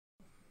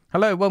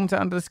Hello, welcome to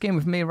Under the Skin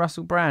with me,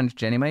 Russell Brand.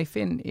 Jenny May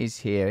Finn is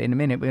here. In a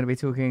minute, we're going to be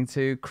talking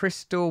to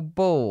Krystal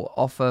Ball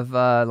off of,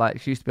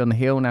 she used to be on The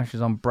Hill, now she's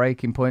on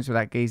Breaking Points with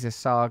that geezer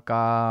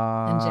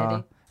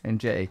Saga. And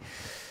Jetty.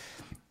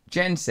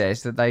 Jen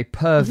says that they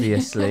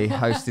previously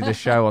hosted a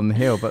show on The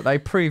Hill, but they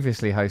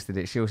previously hosted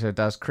it. She also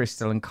does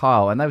Krystal and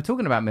Kyle, and they were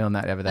talking about me on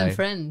that the other day. And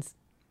Friends.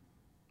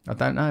 I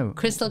don't know.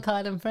 Krystal,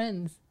 Kyle and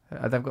Friends.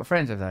 They've got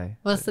friends, have they?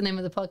 What's the name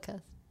of the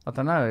podcast? I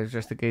don't know. It's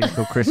just a geezer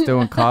called Krystal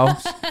and Kyle.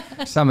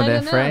 Some of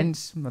their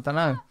friends. I don't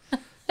know.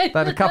 They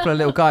had a couple of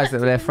little guys that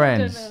were their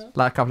friends.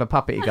 Like a couple of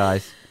puppety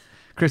guys.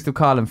 Krystal,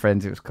 Kyle and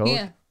Friends, it was called.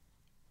 Yeah.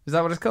 Is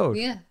that what it's called?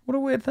 Yeah. What a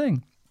weird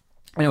thing.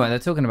 Anyway, they're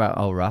talking about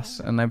old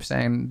Russ, and they were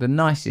saying the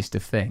nicest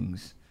of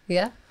things.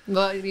 Yeah?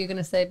 What are you going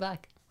to say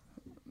back?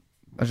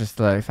 I just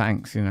thought,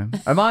 thanks, you know.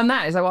 Am I on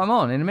that? Is that what I'm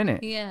on in a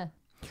minute? Yeah.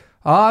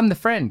 Oh, I'm the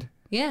friend.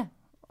 Yeah.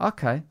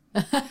 Okay.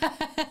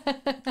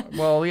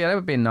 Well, yeah, they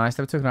were being nice.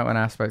 They were talking about when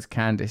I spoke to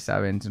Candice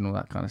Owens and all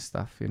that kind of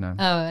stuff, you know.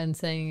 Oh, and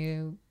saying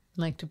you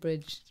like to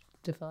bridge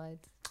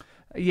divides.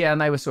 Yeah, and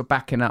they were sort of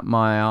backing up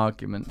my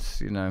arguments,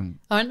 you know.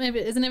 Oh, maybe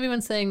isn't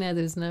everyone saying now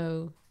there's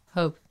no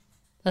hope?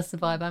 That's the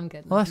vibe I'm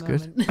getting. Well, that's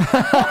good.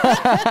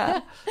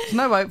 There's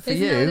no hope for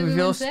you with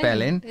your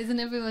spelling. Isn't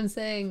everyone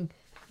saying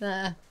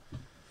that?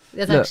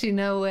 There's actually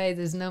no way.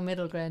 There's no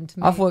middle ground to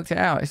me. I've worked it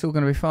out. It's all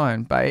going to be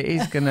fine, but it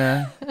is going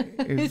to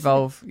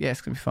evolve. Yeah,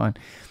 it's going to be fine.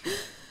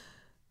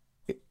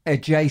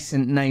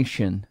 Adjacent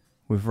nation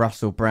with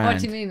Russell Brand. What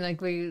do you mean?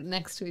 Like we're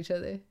next to each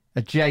other?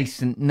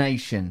 Adjacent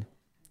nation.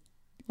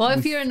 What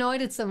if you're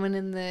annoyed at someone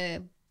in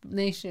the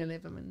nation you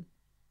live in?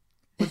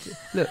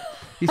 Look,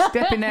 you're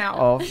stepping out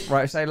of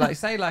right.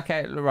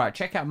 Right.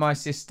 Check out my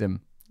system,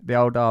 the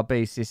old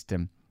RB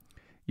system.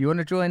 You want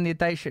to join the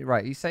adjacent?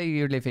 Right. You say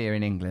you live here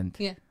in England.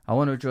 Yeah. I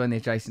want to join the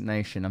adjacent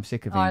nation. I'm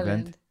sick of Ireland.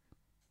 England.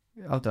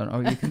 Hold on.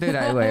 Oh, you can do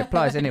that anyway. It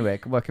applies anywhere.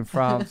 It can work in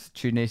France,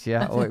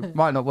 Tunisia, or it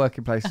might not work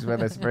in places where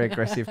there's a very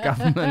aggressive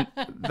government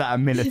that are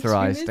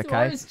militarised,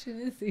 okay?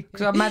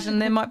 Because I imagine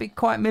they might be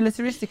quite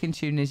militaristic in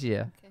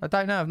Tunisia. Okay. I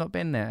don't know. I've not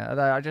been there.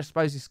 Although I just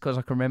suppose it's because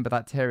I can remember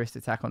that terrorist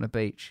attack on the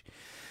beach.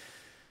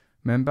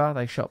 Remember?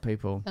 They shot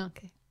people.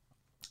 Okay.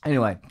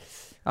 Anyway,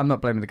 I'm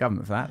not blaming the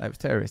government for that. They were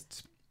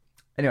terrorists.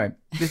 Anyway,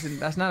 listen,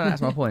 that's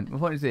my point. My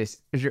point is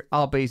this: is your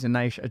RB's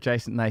a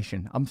adjacent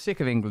nation. I'm sick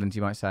of England,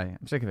 you might say.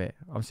 I'm sick of it.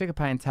 I'm sick of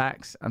paying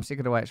tax. I'm sick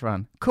of the way it's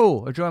run.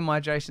 Cool, I'll join my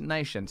adjacent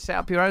nation. Set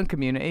up your own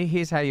community.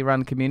 Here's how you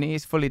run the community.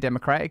 It's fully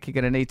democratic. You're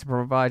going to need to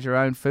provide your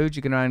own food.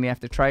 You're going to only have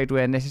to trade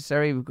where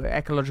necessary.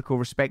 Ecological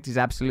respect is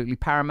absolutely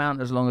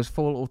paramount as long as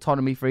full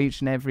autonomy for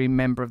each and every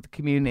member of the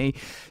community.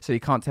 So you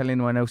can't tell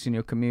anyone else in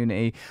your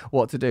community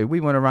what to do. We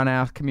want to run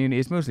our community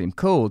as Muslim.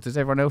 Cool. Does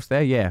everyone else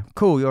there? Yeah.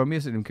 Cool, you're a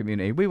Muslim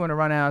community. We want to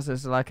run ours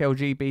as like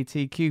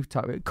LGBTQ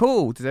type.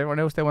 Cool. Does everyone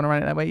else they want to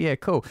run it that way? Yeah,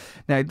 cool.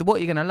 Now, what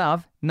you're going to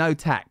love, no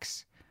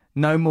tax,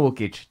 no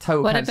mortgage,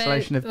 total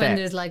cancellation of debt. When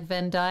there's like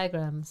Venn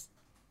diagrams?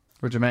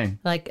 What do you mean?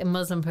 Like a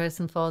Muslim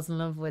person falls in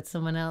love with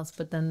someone else,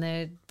 but then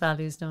their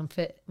values don't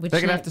fit. They're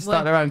going to have to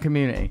start their own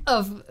community.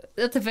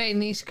 That's a very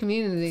niche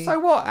community. So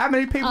what? How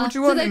many people do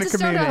you want in the community? So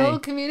they just start a whole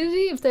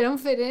community if they don't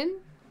fit in?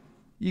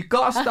 You've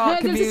got to start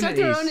communities. They have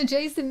to start their own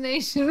adjacent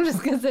nation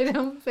just because they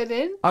don't fit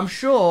in. I'm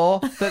sure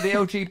that the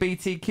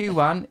LGBTQ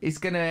one is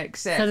going to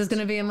accept. So there's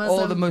going to be a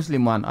Muslim. Or the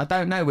Muslim one. I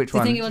don't know which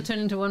one. Do you think it will turn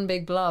into one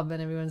big blob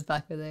and everyone's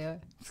back where they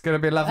are? It's going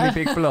to be a lovely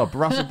big blob.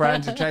 Russell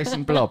Brand's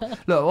adjacent blob.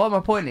 Look, what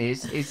my point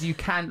is you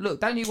can... Look,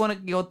 don't you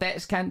want your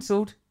debts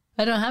cancelled?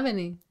 I don't have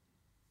any.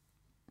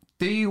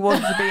 Do you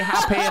want to be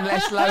happy and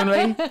less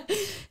lonely?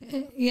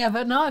 Yeah,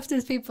 but not if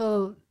there's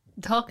people...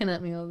 talking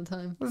at me all the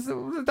time.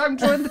 Don't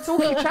join the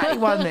talky chatty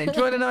one then.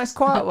 Join a nice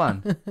quiet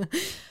one.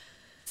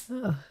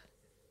 Oh.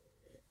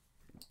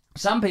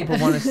 Some people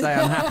want to stay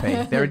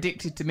unhappy. They're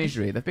addicted to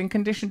misery. They've been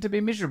conditioned to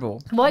be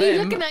miserable. Why are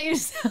you looking at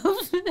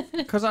yourself?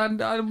 Because I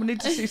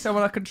need to see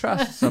someone I can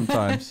trust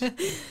sometimes.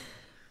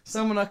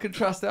 Someone I can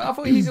trust. I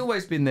thought he's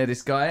always been there,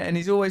 this guy, and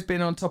he's always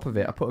been on top of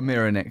it. I put a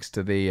mirror next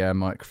to the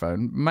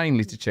microphone,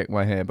 mainly to check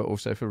my hair, but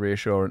also for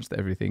reassurance that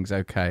everything's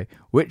okay,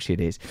 which it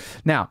is.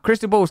 Now,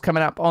 Krystal Ball's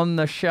coming up on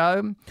the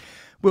show.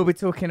 We'll be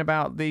talking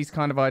about these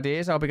kind of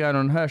ideas. I'll be going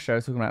on her show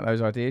talking about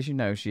those ideas. You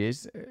know she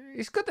is.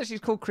 It's good that she's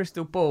called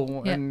Krystal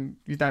Ball, and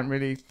you don't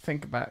really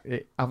think about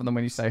it other than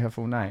when you say her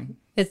full name.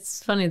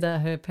 It's funny that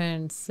her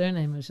parents'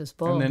 surname was just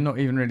Ball. And they're not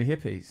even really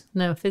hippies.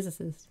 No,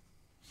 physicists.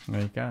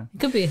 There you go. It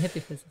could be a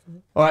hippie physicist.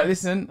 All right,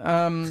 listen.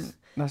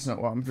 That's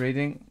not what I'm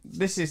reading.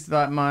 This is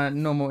like my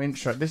normal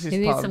intro. This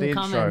is part of the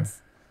comments.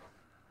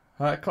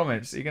 Intro.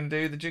 Comments. Are you going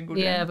to do the jingle?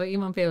 Yeah, but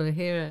you won't be able to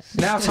hear it.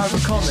 Now time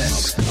for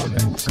comments.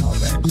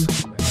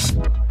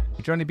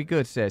 Johnny Be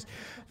Good says,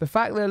 the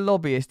fact that a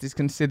lobbyist is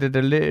considered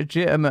a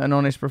legitimate and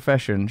honest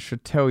profession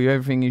should tell you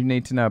everything you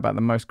need to know about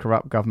the most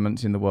corrupt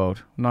governments in the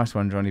world. Nice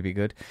one, Johnny Be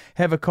Good.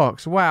 Heather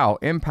Cox, wow,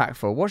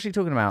 impactful. What's she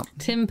talking about?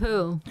 Tim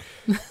Pool.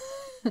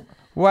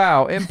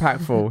 Wow,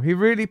 impactful. He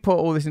really put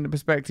all this into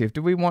perspective.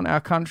 Do we want our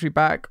country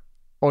back,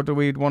 or do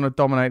we want to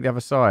dominate the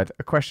other side?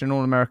 A question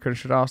all Americans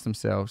should ask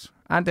themselves.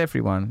 And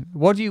everyone.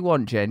 What do you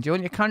want, Jen? Do you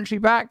want your country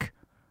back,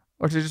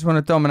 or do you just want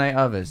to dominate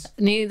others?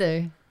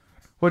 Neither.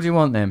 What do you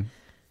want then?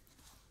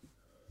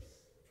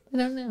 I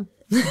don't know.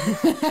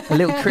 A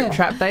little trip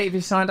trap date? Have you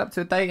signed up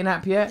to a dating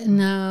app yet?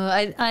 No,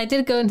 I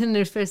did go on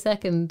Tinder for a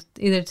second,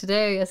 either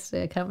today or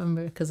yesterday. I can't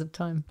remember because of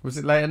time. Was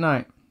it late at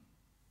night?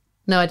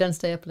 No, I don't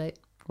stay up late.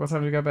 What time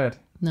do you go to bed?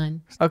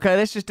 9. Okay,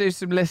 let's just do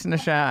some listener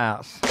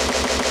shout-outs.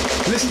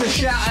 Listener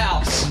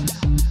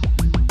shout-outs!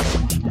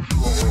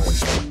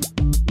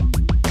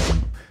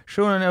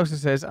 Shauna Nelson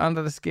says,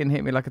 Under the Skin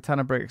hit me like a ton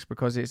of bricks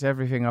because it's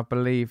everything I've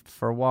believed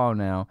for a while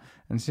now.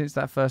 And since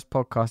that first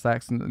podcast I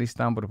accidentally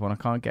stumbled upon, I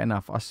can't get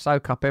enough. I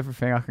soak up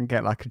everything I can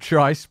get like a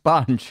dry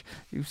sponge.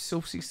 You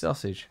saucy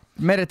sausage.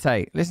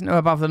 Meditate. Listen to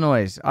Above the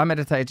Noise. I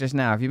meditated just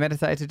now. Have you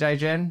meditated today,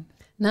 Jen?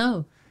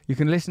 No. You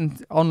can listen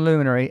on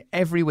Luminary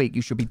every week.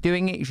 You should be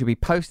doing it. You should be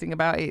posting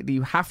about it.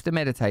 You have to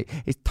meditate.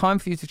 It's time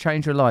for you to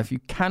change your life. You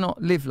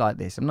cannot live like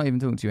this. I'm not even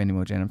talking to you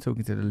anymore, Jen. I'm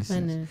talking to the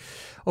listeners. I know.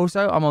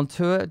 Also, I'm on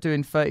tour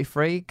doing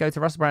 33. Go to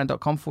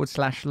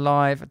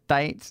russellbrand.com/live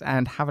dates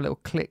and have a little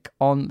click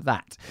on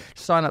that.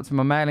 Sign up to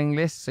my mailing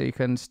list so you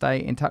can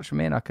stay in touch with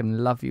me and I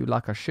can love you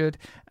like I should.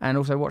 And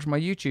also watch my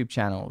YouTube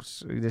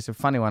channels. There's a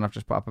funny one I've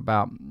just put up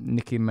about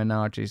Nicki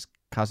Minaj's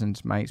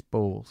cousin's mate's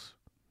balls.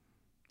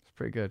 It's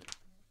pretty good.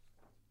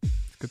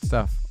 Good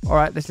stuff. All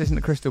right, let's listen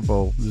to Krystal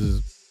Ball.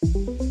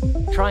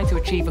 Trying to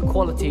achieve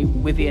equality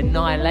with the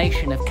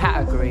annihilation of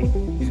category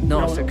is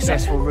not a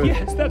successful route.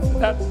 Yes,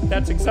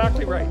 that's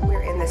exactly right.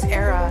 We're in this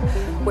era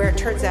where it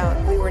turns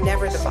out we were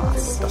never the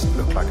boss. It doesn't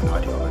look like an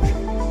ideology.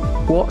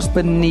 What's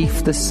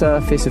beneath the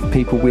surface of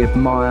people we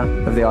admire,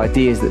 of the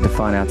ideas that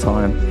define our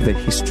time, the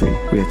history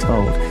we are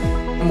told?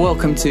 And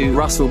welcome to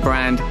Russell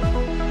Brand.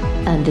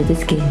 Under the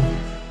Skin.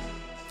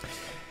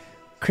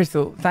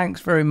 Krystal,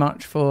 thanks very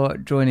much for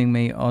joining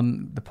me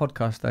on the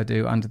podcast I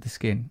do, Under the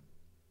Skin.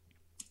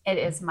 It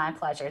is my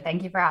pleasure.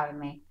 Thank you for having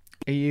me.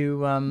 Are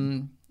you,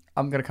 I'm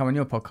going to come on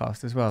your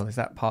podcast as well. Is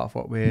that part of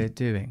what we're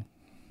doing?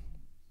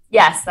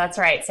 Yes, that's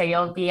right. So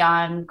you'll be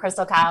on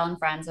Krystal, Kyle, and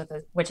Friends,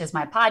 which is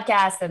my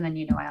podcast. And then,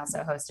 I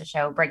also host a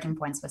show, Breaking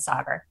Points with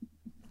Sagar.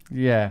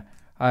 Yeah.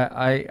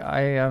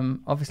 I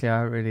obviously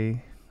I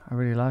really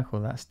like all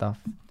that stuff.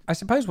 I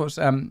suppose what's,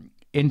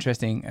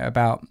 interesting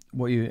about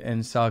what you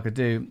and Saga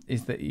do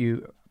is that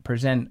you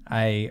present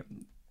a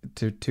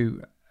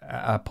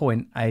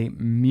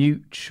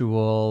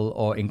mutual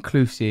or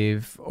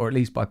inclusive or at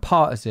least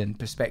bipartisan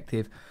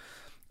perspective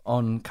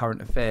on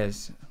current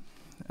affairs.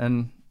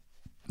 And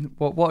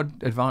what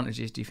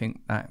advantages do you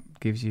think that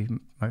gives you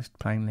most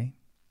plainly?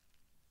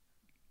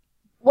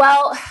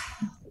 Well,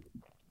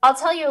 I'll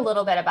tell you a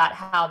little bit about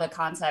how the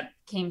concept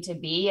came to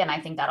be, and I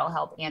think that'll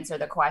help answer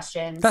the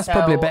question. That's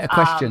probably a better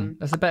question.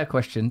 That's a better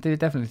question.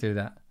 Definitely do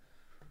that.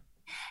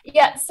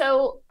 Yeah.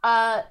 So,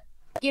 I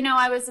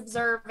was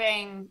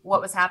observing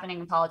what was happening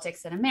in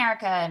politics in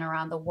America and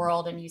around the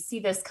world, and you see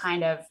this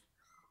kind of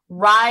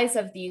rise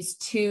of these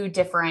two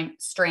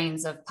different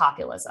strains of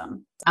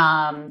populism.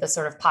 The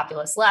sort of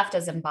populist left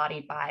as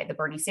embodied by the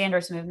Bernie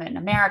Sanders movement in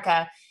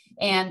America,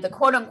 and the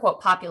quote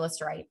unquote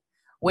populist right,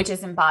 which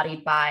is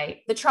embodied by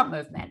the Trump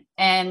movement.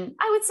 And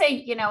I would say,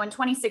 in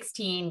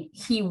 2016,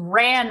 he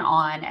ran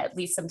on at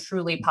least some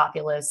truly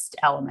populist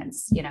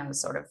elements,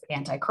 sort of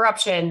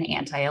anti-corruption,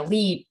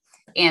 anti-elite,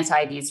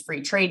 anti these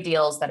free trade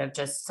deals that have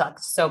just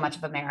sucked so much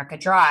of America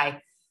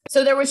dry.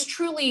 So there was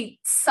truly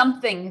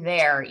something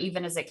there,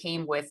 even as it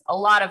came with a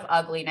lot of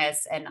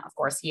ugliness. And of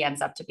course, he ends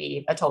up to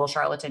be a total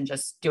charlatan,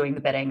 just doing the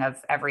bidding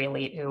of every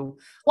elite who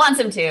wants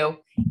him to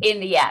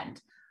in the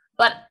end.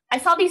 But I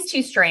saw these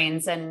two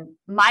strains, and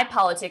my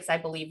politics, I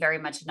believe very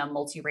much in a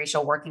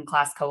multiracial working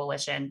class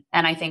coalition.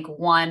 And I think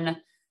one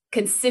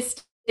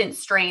consistent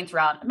strain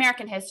throughout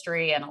American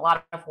history and a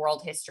lot of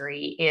world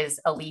history is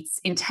elites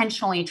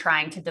intentionally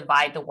trying to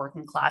divide the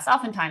working class,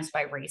 oftentimes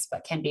by race,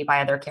 but can be by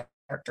other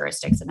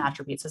characteristics and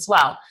attributes as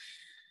well.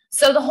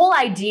 So the whole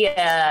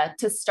idea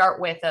to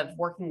start with of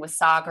working with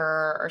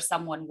Sagar or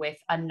someone with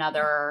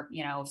another,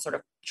 sort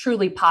of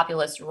truly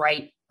populist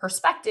right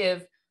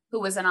perspective who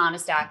was an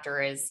honest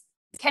actor is,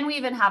 can we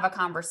even have a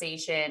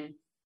conversation?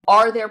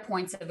 Are there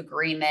points of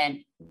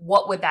agreement?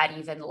 What would that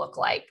even look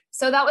like?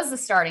 So that was the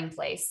starting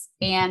place.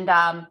 And,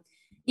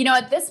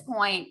 at this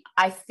point,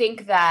 I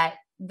think that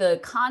the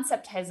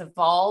concept has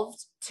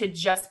evolved to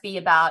just be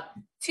about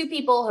two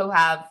people who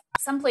have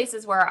some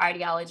places where our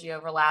ideology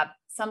overlap,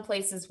 some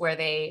places where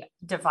they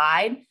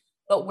divide,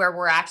 but where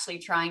we're actually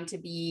trying to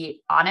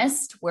be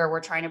honest, where we're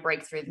trying to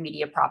break through the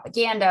media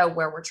propaganda,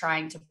 where we're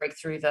trying to break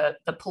through the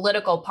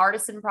political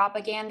partisan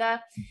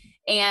propaganda.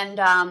 And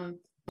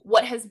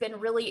what has been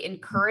really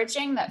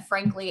encouraging that,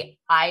 frankly,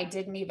 I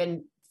didn't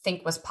even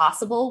think was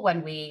possible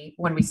when we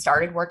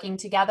started working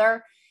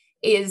together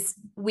is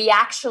we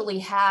actually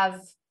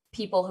have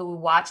people who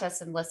watch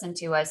us and listen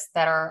to us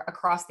that are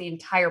across the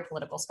entire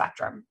political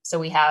spectrum. So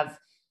we have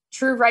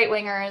true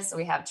right-wingers,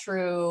 we have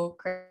true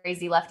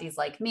crazy lefties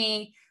like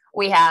me,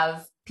 we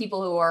have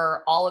people who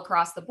are all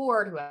across the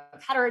board who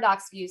have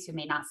heterodox views who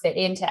may not fit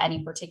into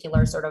any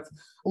particular sort of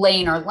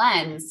lane or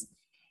lens.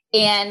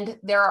 And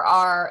there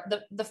are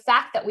the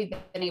fact that we've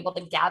been able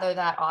to gather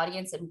that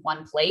audience in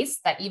one place,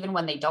 that even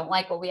when they don't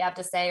like what we have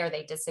to say or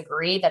they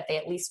disagree, that they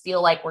at least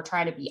feel like we're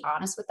trying to be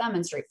honest with them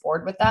and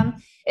straightforward with them,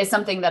 is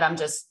something that I'm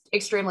just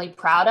extremely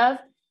proud of.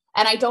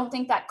 And I don't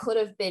think that could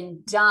have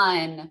been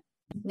done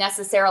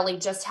necessarily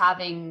just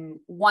having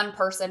one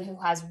person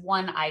who has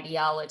one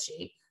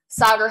ideology.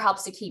 Sagar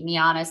helps to keep me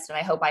honest, and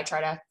I hope I try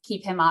to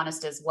keep him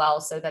honest as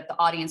well, so that the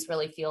audience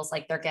really feels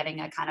like they're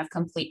getting a kind of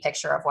complete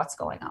picture of what's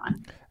going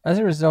on. As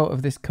a result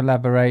of this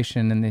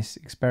collaboration and this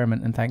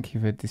experiment, and thank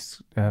you for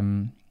this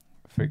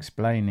for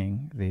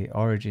explaining the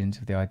origins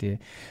of the idea,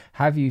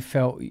 have you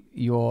felt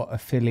your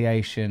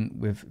affiliation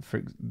with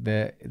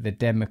the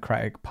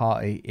Democratic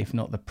Party, if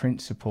not the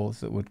principles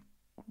that would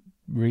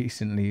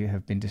recently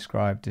have been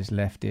described as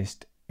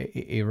leftist,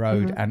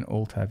 erode and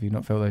alter? Have you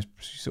not felt those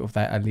sort of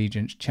that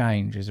allegiance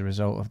change as a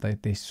result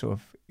of this sort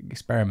of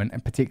experiment,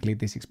 and particularly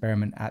this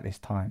experiment at this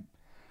time?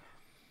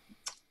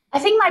 I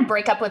think my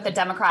breakup with the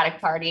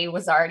Democratic Party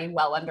was already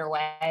well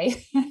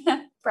underway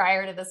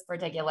prior to this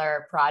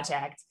particular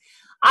project.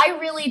 I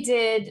really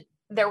did.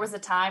 There was a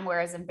time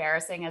where, as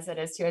embarrassing as it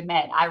is to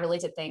admit, I really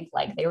did think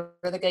like they were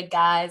the good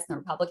guys and the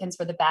Republicans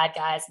were the bad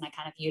guys. And I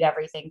kind of viewed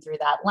everything through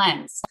that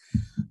lens.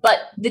 But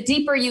the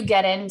deeper you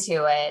get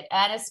into it,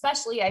 and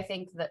especially I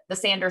think that the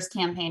Sanders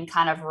campaign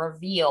kind of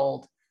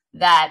revealed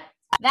that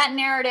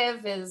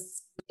narrative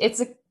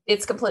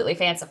it's completely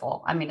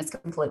fanciful. I mean, it's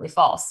completely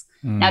false.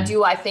 Now,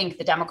 do I think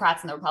the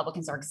Democrats and the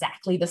Republicans are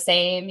exactly the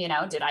same? You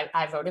know, did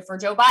I voted for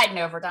Joe Biden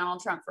over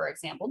Donald Trump, for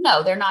example?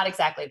 No, they're not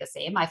exactly the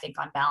same. I think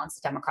on balance,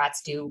 the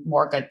Democrats do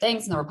more good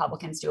things and the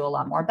Republicans do a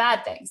lot more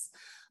bad things.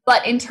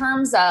 But in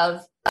terms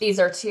of, these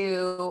are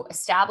two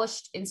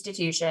established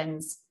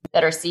institutions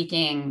that are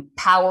seeking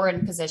power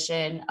and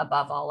position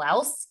above all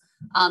else.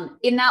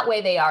 In that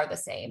way, they are the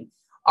same.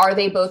 Are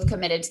they both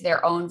committed to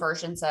their own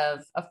versions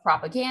of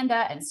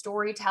propaganda and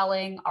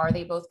storytelling? Are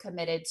they both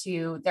committed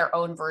to their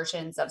own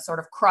versions of sort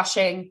of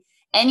crushing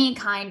any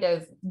kind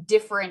of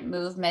different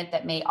movement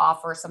that may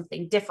offer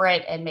something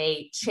different and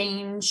may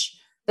change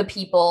the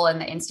people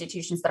and the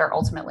institutions that are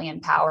ultimately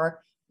in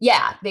power?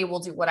 Yeah, they will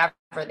do whatever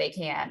they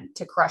can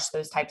to crush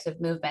those types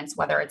of movements,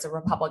 whether it's a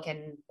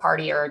Republican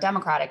Party or a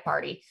Democratic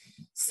Party.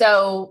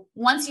 So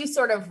once you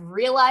sort of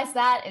realize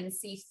that and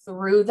see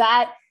through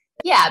that,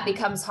 yeah, it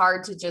becomes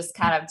hard to just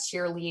kind of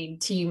cheerlead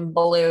Team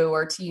Blue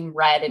or Team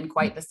Red in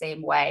quite the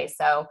same way.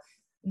 So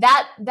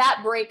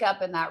that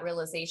breakup and that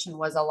realization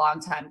was a long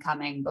time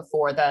coming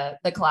before the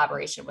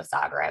collaboration with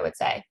Sagar, I would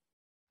say.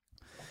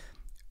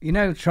 You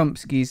know,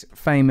 Chomsky's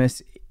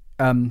famous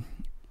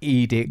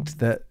edict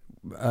that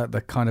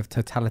the kind of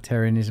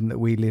totalitarianism that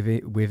we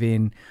live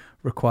within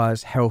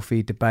requires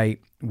healthy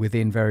debate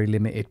within very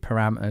limited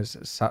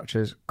parameters, such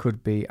as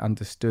could be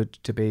understood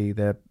to be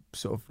the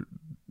sort of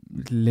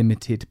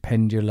limited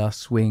pendular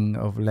swing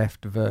of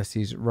left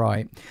versus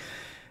right.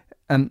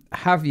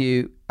 Have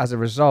you, as a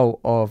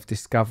result of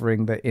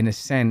discovering that, in a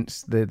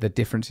sense, the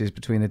differences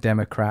between the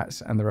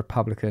Democrats and the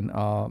Republican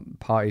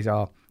parties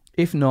are,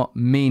 if not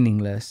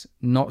meaningless,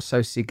 not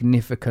so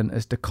significant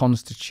as to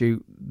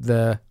constitute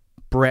the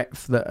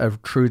breadth that a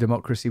true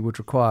democracy would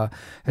require,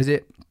 has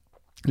it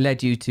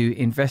led you to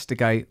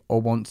investigate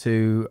or want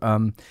to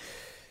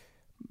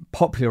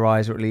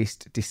popularize, or at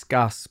least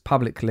discuss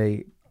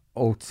publicly,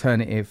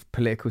 alternative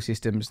political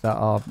systems that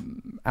are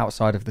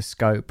outside of the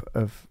scope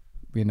of,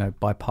 you know,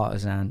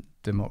 bipartisan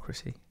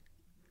democracy?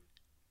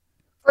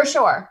 For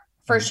sure.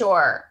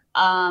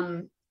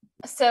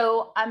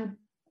 So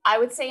I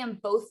would say I'm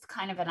both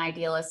kind of an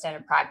idealist and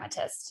a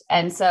pragmatist.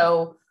 And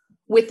so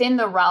within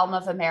the realm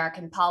of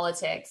American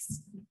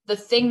politics, the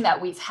thing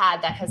that we've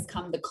had that has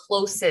come the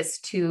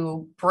closest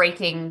to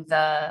breaking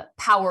the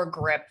power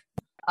grip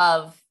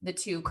of the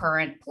two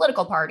current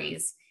political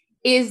parties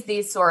is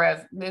these sort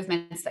of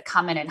movements that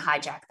come in and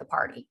hijack the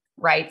party,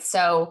 right?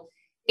 So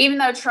even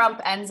though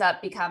Trump ends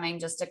up becoming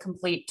just a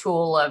complete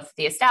tool of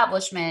the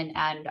establishment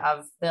and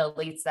of the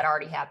elites that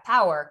already have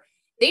power,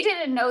 they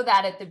didn't know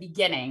that at the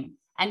beginning,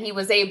 and he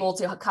was able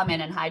to come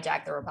in and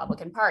hijack the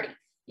Republican Party.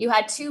 You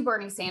had two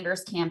Bernie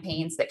Sanders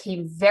campaigns that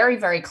came very,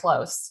 very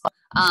close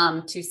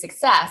to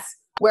success.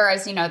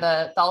 Whereas, you know,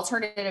 the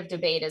alternative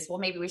debate is, well,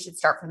 maybe we should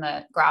start from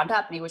the ground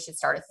up. Maybe we should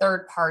start a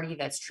third party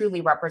that's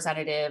truly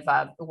representative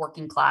of the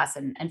working class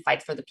and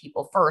fights for the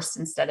people first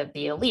instead of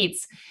the elites.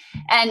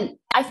 And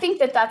I think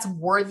that that's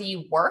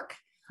worthy work.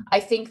 I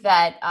think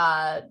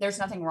that there's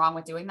nothing wrong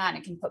with doing that,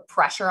 and it can put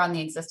pressure on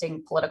the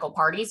existing political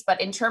parties.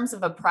 But in terms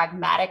of a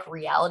pragmatic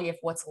reality of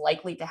what's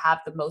likely to have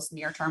the most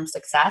near-term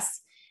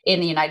success in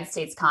the United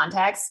States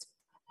context,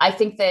 I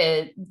think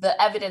that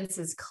the evidence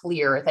is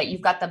clear that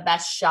you've got the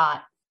best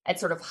shot at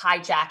sort of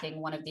hijacking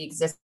one of the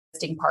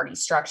existing party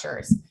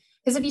structures.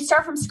 Because if you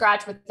start from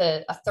scratch with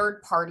a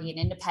third party, an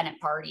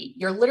independent party,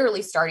 you're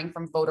literally starting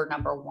from voter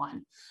number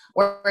one.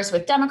 Whereas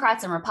with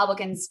Democrats and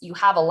Republicans, you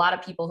have a lot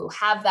of people who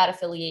have that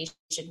affiliation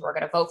who are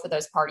going to vote for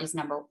those parties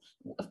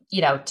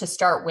to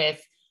start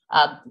with,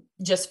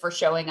 just for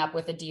showing up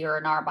with a D or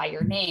an R by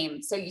your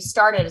name. So you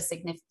start at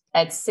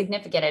a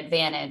significant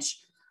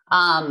advantage.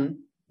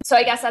 So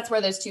I guess that's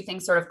where those two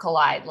things sort of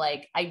collide.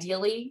 Like,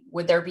 ideally,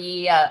 would there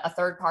be a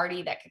third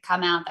party that could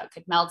come out, that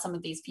could meld some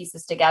of these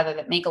pieces together,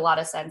 that make a lot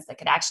of sense, that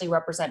could actually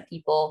represent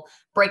people,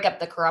 break up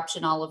the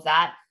corruption, all of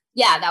that?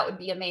 Yeah, that would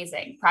be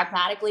amazing.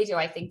 Pragmatically, do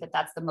I think that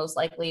that's the most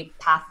likely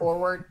path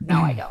forward?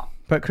 No, I don't.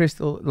 But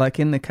Krystal, like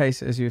in the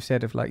case, as you've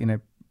said, of like,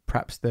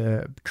 perhaps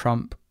the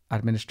Trump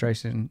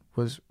administration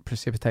was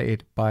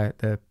precipitated by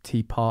the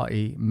Tea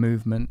Party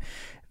movement.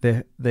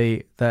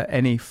 The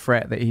any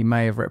threat that he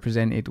may have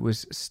represented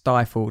was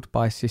stifled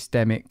by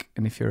systemic,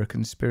 and if you're a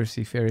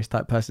conspiracy theorist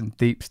type person,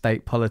 deep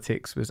state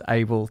politics was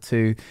able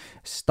to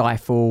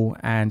stifle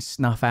and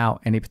snuff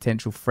out any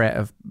potential threat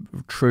of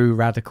true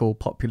radical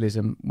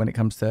populism when it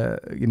comes to,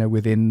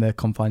 within the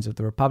confines of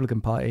the Republican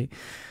Party.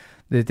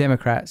 The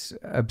Democrats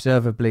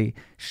observably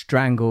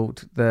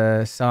strangled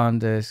the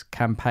Sanders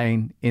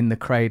campaign in the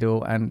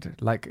cradle. And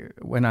like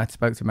when I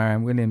spoke to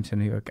Marianne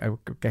Williamson, who I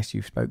guess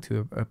you spoke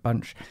to a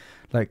bunch,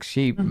 like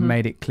she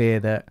made it clear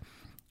that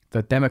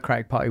the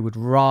Democratic Party would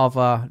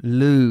rather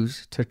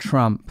lose to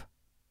Trump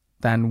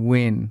than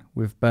win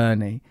with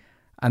Bernie.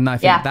 And I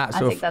think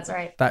that's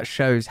right. That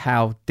shows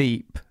how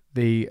deep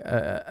the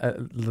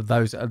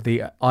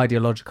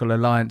ideological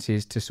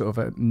alliances to sort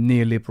of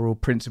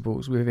neoliberal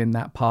principles within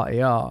that party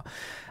are.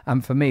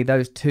 And for me,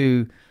 those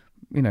two,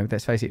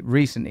 let's face it,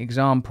 recent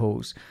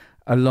examples,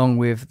 along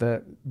with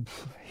the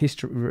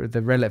history,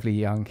 the relatively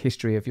young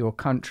history of your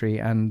country,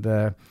 and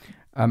the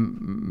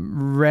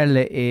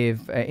relative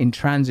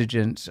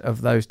intransigence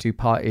of those two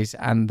parties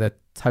and the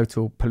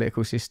total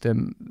political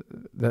system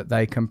that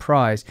they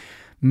comprise,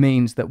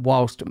 means that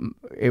whilst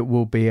it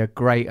will be a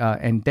greater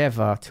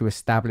endeavour to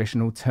establish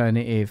an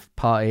alternative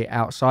party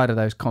outside of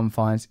those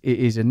confines, it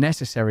is a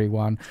necessary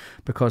one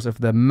because of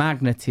the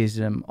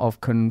magnetism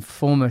of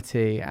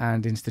conformity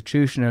and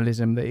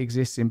institutionalism that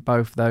exists in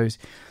both those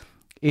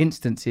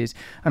instances.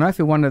 And I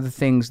feel one of the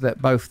things that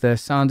both the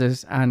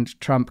Sanders and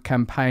Trump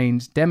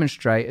campaigns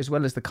demonstrate, as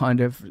well as the kind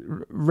of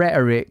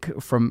rhetoric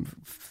from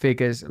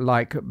figures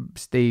like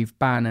Steve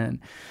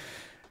Bannon,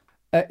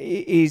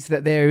 is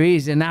that there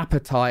is an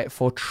appetite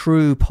for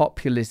true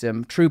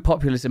populism. True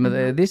populism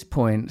at this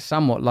point,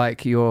 somewhat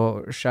like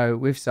your show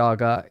with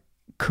Saga,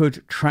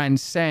 could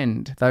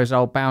transcend those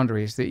old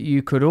boundaries, that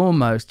you could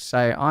almost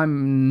say,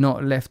 I'm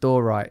not left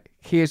or right.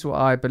 Here's what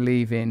I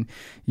believe in.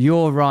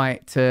 Your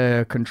right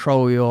to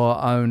control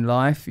your own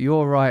life,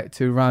 your right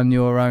to run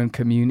your own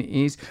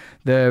communities,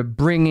 the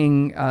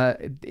bringing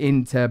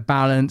into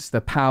balance the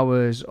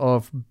powers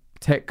of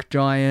tech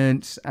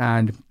giants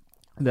and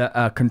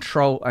the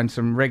control and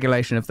some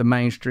regulation of the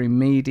mainstream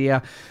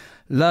media,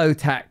 low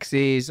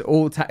taxes,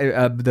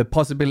 the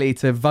possibility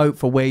to vote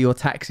for where your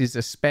taxes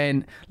are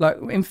spent. Like,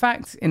 in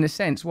fact, in a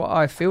sense, what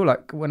I feel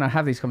like when I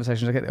have these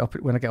conversations,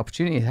 when I get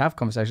opportunity to have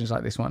conversations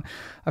like this one,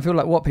 I feel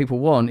like what people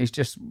want is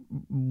just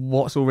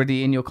what's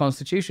already in your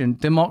constitution: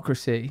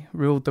 democracy,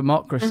 real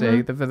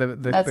democracy.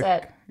 That's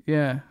it.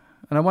 Yeah,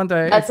 and I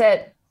wonder. That's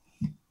it.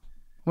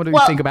 What do you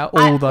think about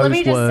all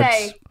those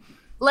words?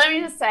 Let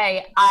me just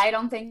say, I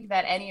don't think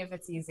that any of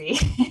it's easy.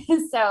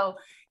 So,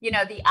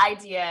 the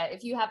idea,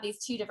 if you have these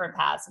two different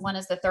paths, one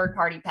is the third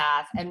party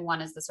path and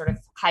one is the sort of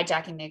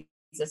hijacking the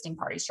existing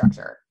party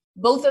structure.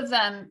 Both of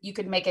them, you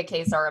could make a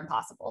case, are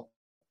impossible,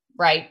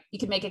 right? You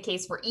could make a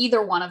case for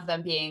either one of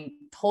them being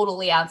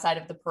totally outside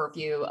of the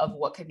purview of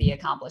what could be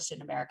accomplished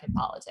in American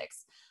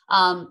politics.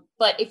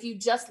 But if you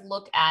just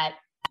look at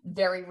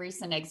very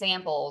recent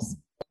examples,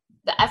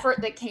 the effort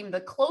that came the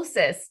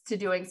closest to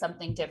doing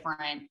something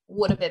different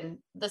would have been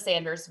the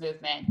Sanders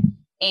movement,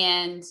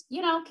 and,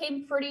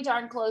 came pretty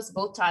darn close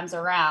both times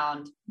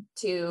around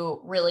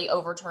to really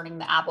overturning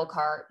the apple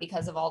cart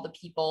because of all the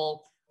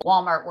people,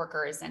 Walmart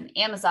workers and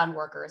Amazon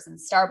workers and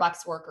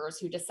Starbucks workers,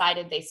 who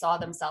decided they saw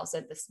themselves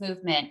in this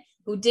movement,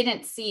 who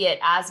didn't see it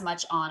as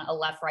much on a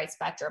left-right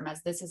spectrum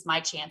as this is my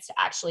chance to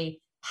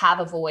actually have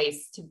a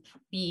voice, to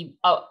be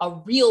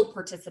a real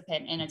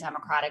participant in a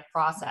democratic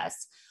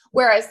process.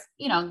 Whereas,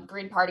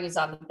 Green Party is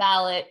on the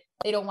ballot.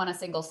 They don't want a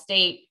single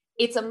state.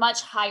 It's a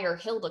much higher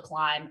hill to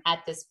climb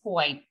at this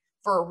point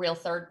for a real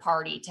third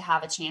party to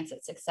have a chance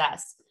at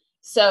success.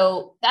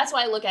 So that's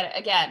why I look at it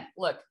again.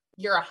 Look,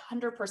 you're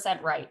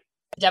 100% right.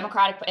 The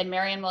Democratic, and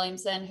Marianne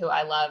Williamson, who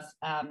I love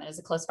and is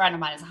a close friend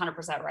of mine, is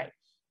 100% right.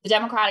 The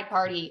Democratic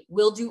Party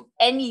will do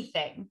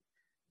anything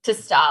to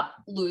stop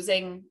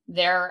losing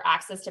their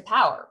access to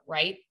power,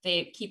 right?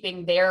 They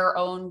keeping their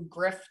own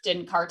grift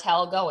and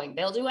cartel going.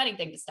 They'll do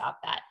anything to stop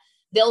that.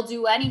 They'll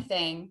do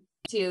anything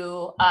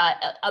to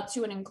up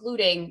to and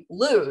including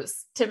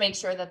lose to make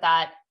sure that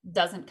that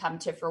doesn't come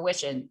to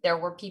fruition. There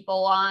were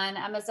people on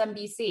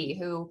MSNBC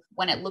who,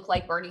 when it looked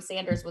like Bernie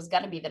Sanders was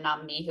going to be the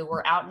nominee, who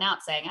were out and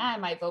out saying, I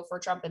might vote for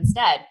Trump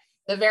instead.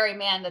 The very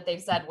man that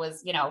they've said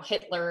was,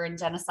 Hitler and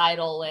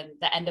genocidal and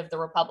the end of the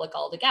republic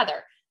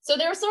altogether. So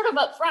they're sort of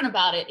upfront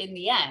about it in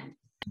the end.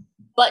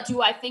 But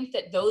do I think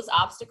that those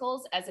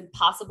obstacles, as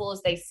impossible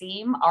as they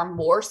seem, are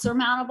more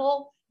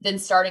surmountable than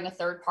starting a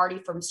third party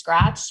from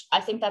scratch?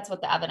 I think that's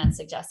what the evidence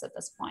suggests at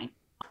this point.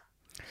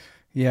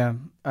 Yeah.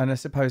 And I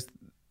suppose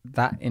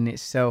that in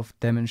itself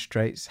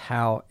demonstrates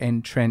how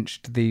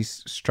entrenched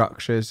these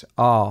structures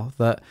are,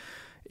 that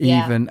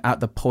even at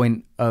the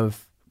point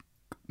of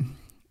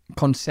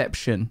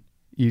conception,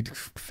 you'd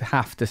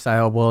have to say,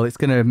 oh, well, it's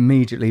going to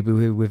immediately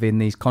be within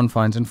these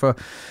confines. And for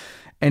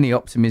any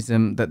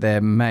optimism that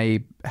there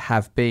may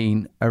have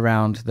been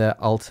around the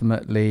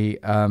ultimately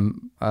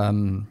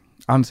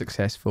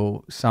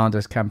unsuccessful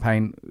Sanders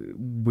campaign,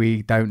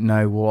 we don't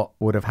know what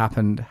would have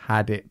happened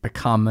had it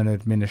become an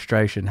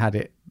administration, had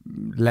it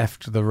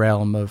left the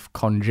realm of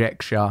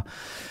conjecture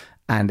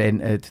and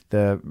entered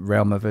the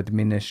realm of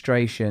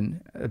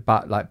administration.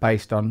 But like,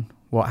 based on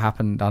what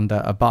happened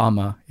under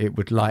Obama, it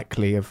would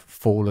likely have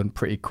fallen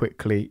pretty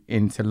quickly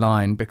into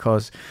line,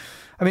 because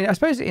I mean, I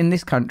suppose in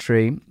this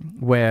country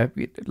where,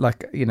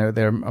 like, you know,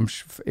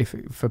 if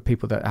for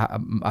people that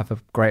have a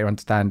greater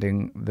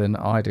understanding than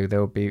I do, there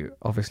will be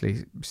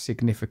obviously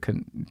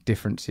significant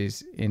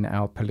differences in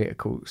our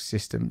political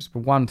systems. But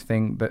one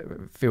thing that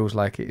feels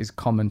like it is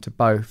common to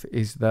both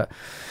is that,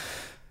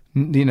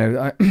 you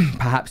know,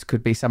 perhaps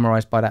could be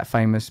summarised by that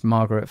famous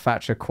Margaret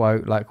Thatcher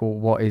quote, like, well,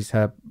 what is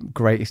her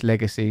greatest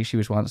legacy? She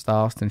was once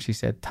asked, and she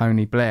said,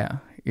 Tony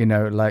Blair. You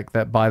know, like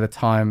that by the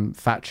time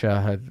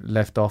Thatcher had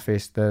left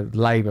office, the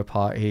Labour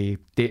Party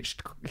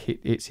ditched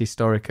its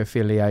historic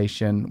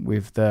affiliation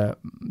with the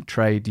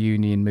trade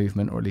union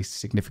movement, or at least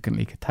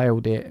significantly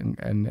curtailed it,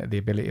 and the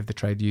ability of the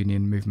trade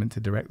union movement to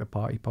direct the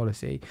party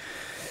policy,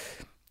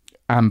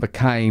 and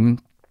became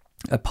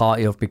a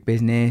party of big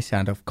business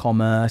and of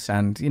commerce,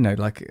 and, you know,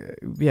 like,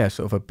 sort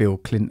of a Bill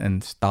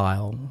Clinton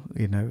style,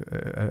 you know,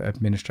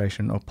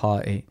 administration or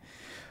party.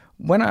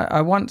 When I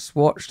once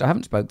watched, I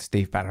haven't spoken to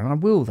Steve Bannon. I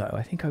will, though.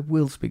 I think I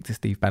will speak to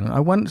Steve Bannon. I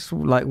once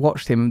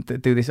watched him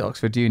do this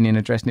Oxford Union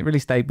address, and it really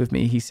stayed with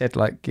me. He said,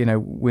 like, you know,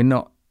 we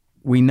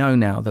know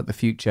now that the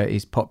future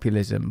is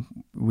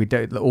populism.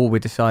 All we're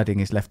deciding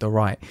is left or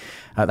right.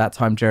 At that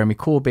time, Jeremy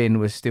Corbyn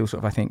was still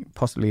sort of, I think,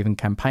 possibly even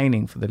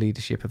campaigning for the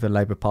leadership of the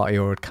Labour Party,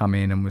 or had come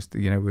in and was,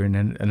 you know, we're in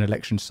an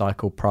election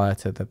cycle prior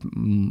to the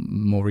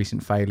more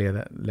recent failure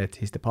that led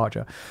to his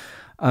departure.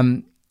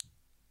 And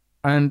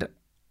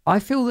I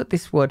feel that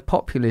this word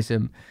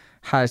populism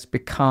has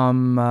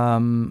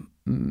become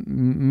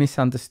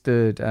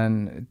misunderstood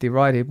and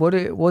derided.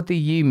 What do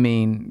you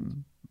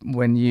mean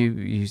when you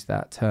use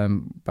that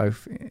term,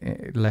 both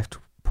left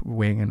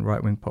wing and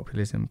right wing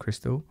populism,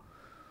 Krystal?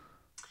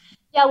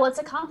 Yeah, well, it's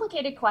a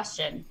complicated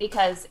question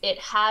because it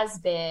has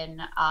been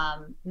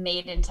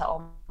made into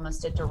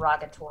almost a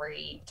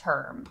derogatory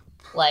term.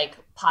 Like,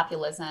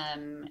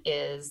 populism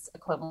is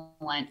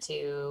equivalent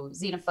to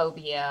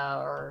xenophobia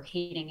or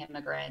hating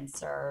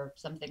immigrants or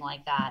something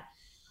like that.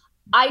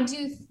 I'm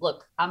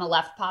a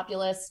left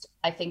populist.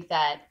 I think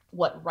that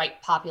what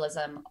right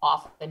populism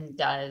often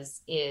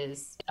does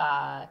is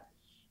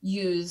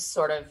use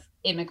sort of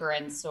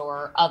immigrants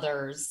or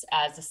others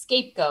as a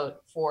scapegoat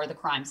for the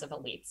crimes of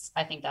elites.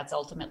 I think that's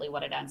ultimately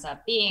what it ends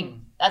up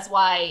being. That's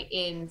why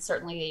in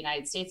certainly the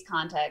United States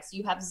context,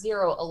 you have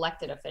 0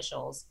 elected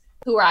officials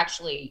who are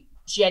actually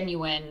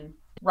genuine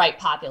right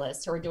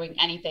populists who are doing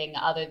anything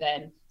other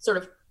than sort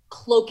of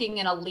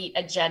cloaking an elite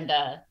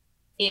agenda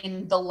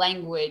in the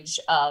language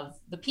of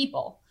the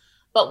people.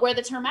 But where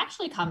the term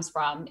actually comes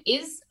from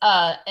is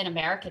an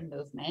American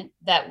movement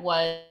that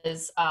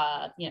was,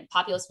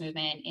 populist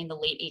movement in the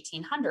late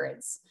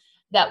 1800s.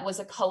 That was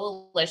a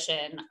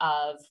coalition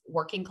of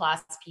working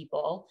class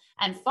people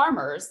and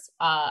farmers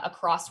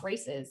across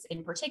races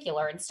in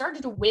particular, and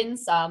started to win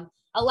some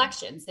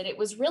elections. And it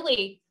was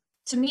really,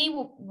 to me,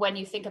 when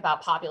you think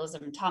about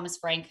populism, Thomas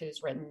Frank,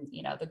 who's written,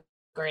 you know, the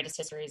greatest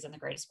histories and the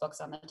greatest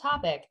books on the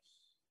topic,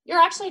 you're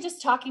actually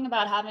just talking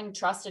about having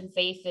trust and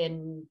faith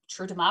in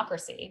true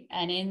democracy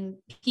and in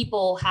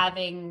people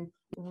having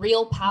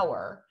real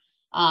power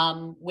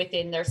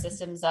within their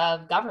systems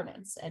of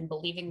governance, and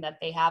believing that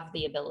they have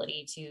the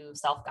ability to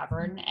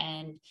self-govern,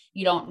 and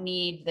you don't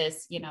need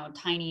this, you know,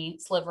 tiny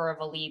sliver of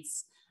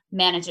elites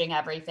managing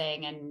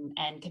everything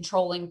and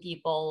controlling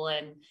people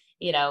and,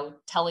 you know,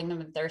 telling them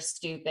that they're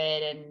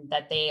stupid and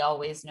that they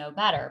always know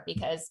better.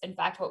 Because in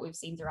fact, what we've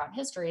seen throughout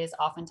history is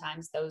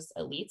oftentimes those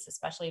elites,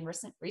 especially in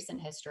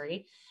recent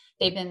history,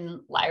 they've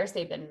been liars,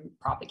 they've been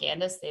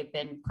propagandists, they've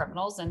been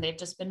criminals, and they've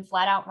just been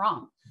flat out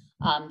wrong.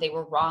 They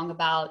were wrong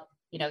about,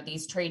 you know,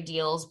 these trade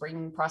deals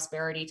bringing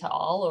prosperity to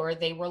all, or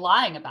they were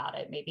lying about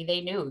it. Maybe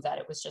they knew that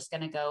it was just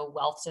going to go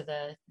wealth to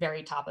the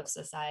very top of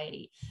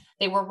society.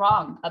 They were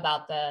wrong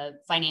about the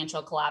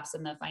financial collapse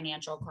and the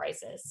financial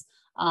crisis.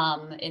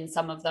 And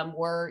some of them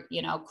were,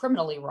 you know,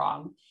 criminally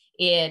wrong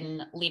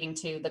in leading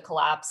to the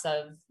collapse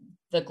of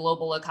the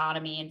global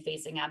economy and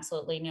facing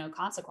absolutely no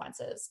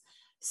consequences.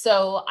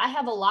 So I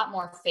have a lot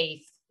more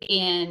faith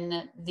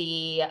in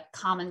the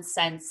common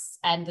sense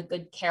and the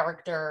good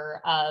character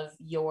of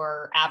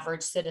your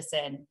average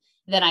citizen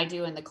than I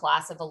do in the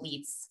class of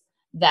elites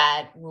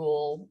that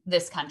rule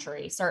this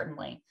country,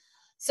 certainly.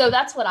 So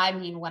that's what I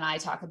mean when I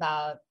talk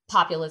about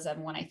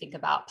populism, when I think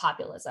about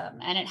populism.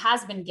 And it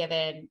has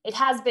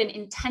been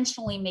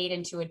intentionally made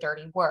into a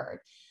dirty word,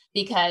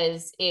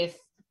 because if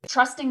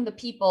trusting the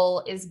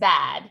people is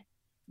bad,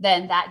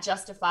 then that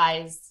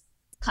justifies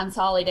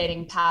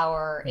consolidating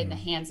power in the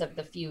hands of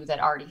the few that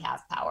already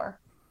have power.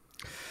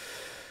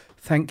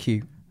 Thank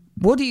you.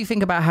 What do you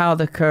think about how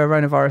the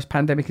coronavirus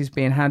pandemic is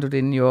being handled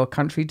in your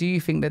country? Do you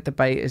think that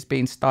debate has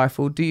been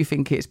stifled? Do you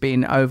think it's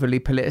been overly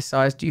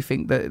politicized? Do you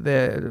think that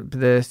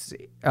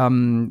the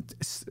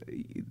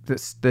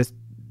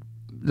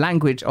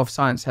language of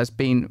science has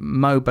been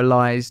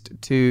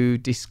mobilized to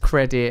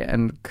discredit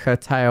and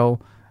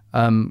curtail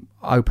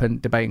open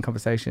debate and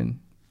conversation?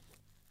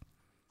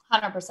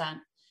 100%.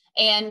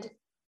 And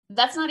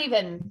that's not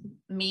even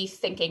me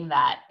thinking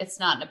that. It's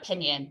not an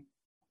opinion.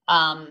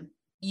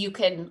 You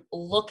can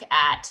look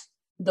at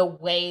the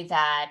way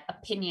that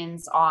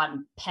opinions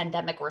on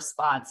pandemic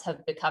response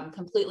have become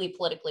completely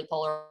politically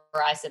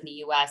polarized in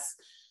the US.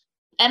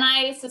 And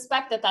I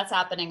suspect that that's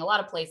happening in a lot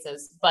of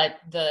places, but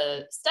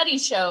the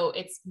studies show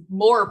it's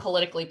more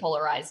politically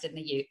polarized in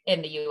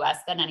the US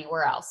than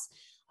anywhere else.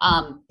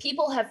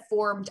 People have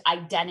formed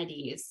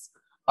identities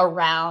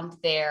around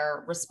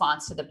their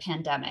response to the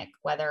pandemic,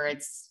 whether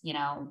it's,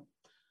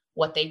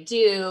 what they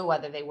do,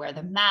 whether they wear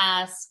the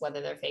mask, whether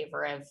they're in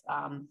favor of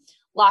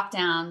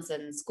lockdowns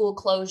and school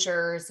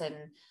closures, and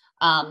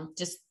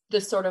just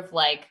the sort of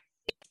like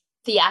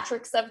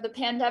theatrics of the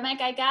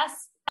pandemic, I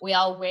guess. We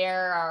all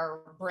wear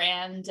our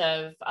brand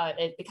of,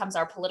 it becomes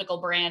our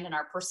political brand and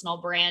our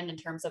personal brand in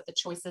terms of the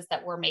choices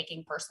that we're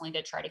making personally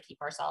to try to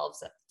keep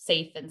ourselves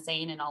safe and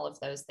sane and all of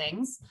those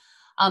things.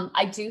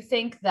 I do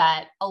think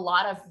that a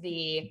lot of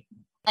the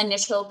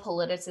initial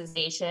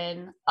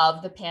politicization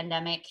of the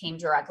pandemic came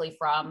directly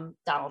from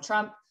Donald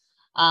Trump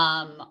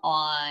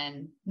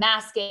on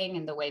masking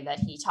and the way that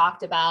he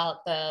talked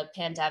about the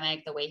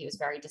pandemic, the way he was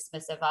very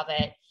dismissive of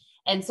it.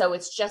 And so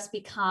it's just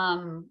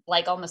become,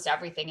 like almost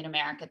everything in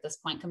America at this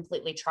point,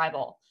 completely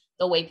tribal,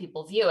 the way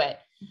people view it.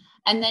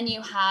 And then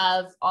you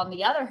have, on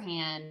the other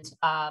hand,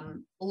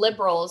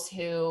 liberals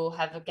who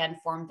have, again,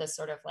 formed this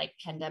sort of like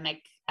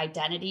pandemic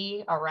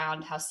identity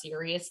around how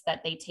serious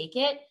that they take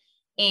it.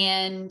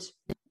 And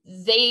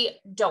they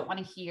don't want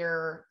to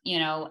hear,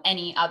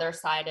 any other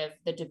side of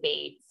the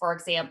debate. For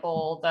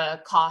example,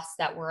 the costs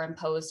that were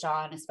imposed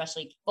on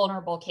especially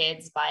vulnerable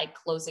kids by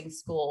closing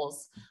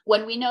schools,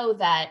 when we know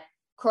that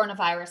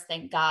coronavirus,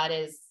 thank God,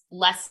 is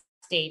less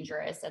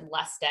dangerous and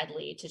less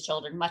deadly to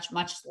children, much,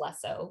 much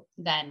less so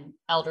than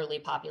elderly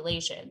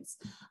populations.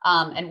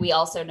 And we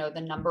also know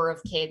the number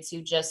of kids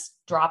who just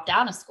dropped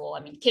out of school.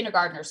 I mean,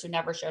 kindergartners who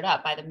never showed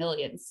up by the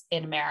millions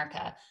in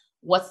America.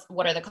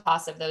 What are the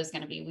costs of those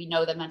going to be? We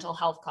know the mental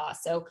health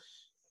costs. So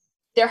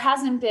there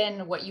hasn't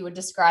been what you would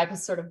describe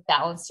as sort of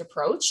balanced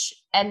approach.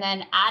 And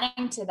then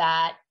adding to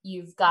that,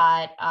 you've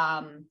got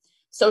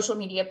social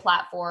media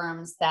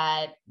platforms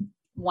that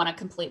want to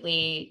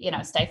completely,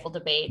 stifle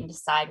debate and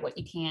decide what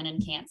you can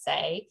and can't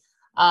say.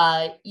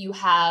 You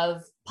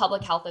have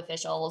public health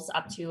officials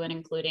up to and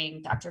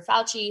including Dr.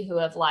 Fauci, who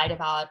have lied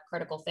about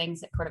critical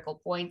things at critical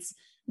points,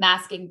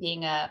 masking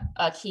being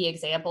a key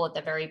example. At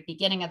the very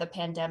beginning of the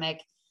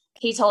pandemic,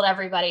 he told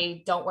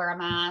everybody, don't wear a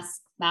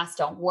mask, masks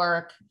don't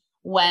work.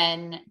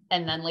 And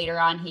then later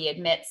on, he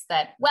admits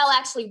that, well,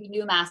 actually, we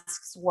knew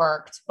masks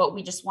worked, but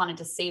we just wanted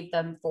to save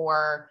them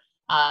for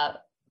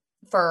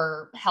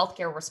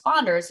healthcare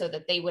responders so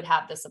that they would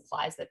have the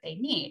supplies that they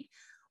need.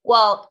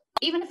 Well,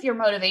 even if your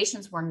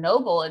motivations were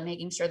noble in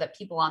making sure that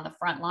people on the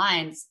front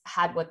lines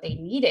had what they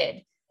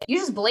needed, you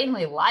just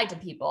blatantly lied to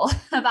people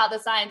about the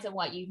science and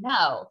what you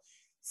know.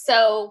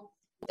 So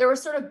there were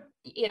sort of,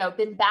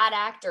 been bad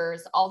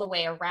actors all the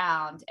way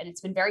around, and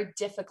it's been very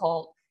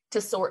difficult to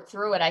sort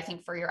through it, I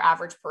think, for your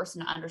average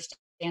person to understand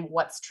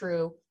what's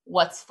true,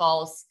 what's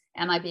false.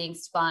 Am I being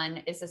spun?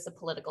 Is this a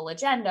political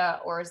agenda,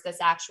 or is this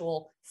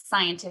actual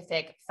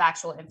scientific,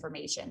 factual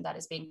information that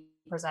is being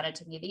presented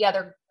to me? The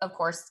other, of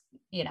course,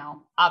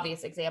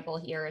 obvious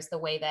example here is the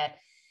way that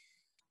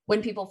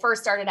when people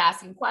first started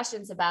asking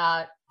questions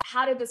about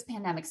how did this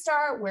pandemic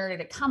start? Where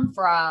did it come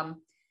from?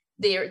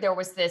 There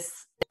was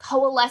this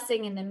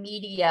coalescing in the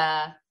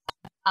media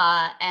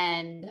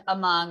and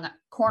among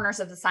corners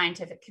of the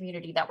scientific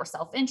community that were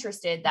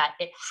self-interested that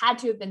it had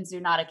to have been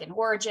zoonotic in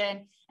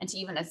origin, and to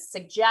even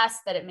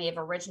suggest that it may have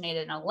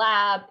originated in a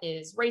lab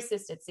is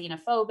racist, it's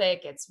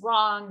xenophobic, it's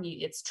wrong,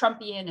 it's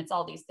Trumpian, it's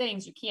all these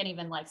things. You can't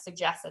even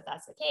suggest that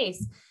that's the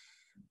case.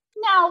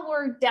 Now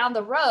we're down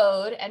the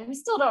road and we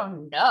still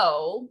don't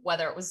know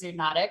whether it was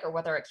zoonotic or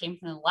whether it came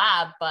from the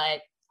lab,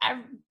 but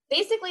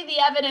basically the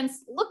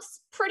evidence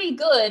looks pretty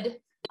good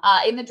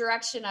in the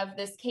direction of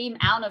this came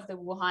out of the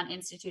Wuhan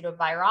Institute of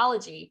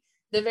Virology,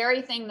 the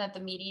very thing that the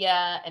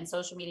media and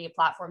social media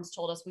platforms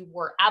told us we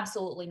were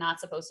absolutely not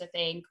supposed to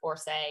think or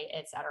say,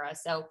 et cetera.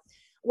 So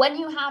when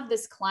you have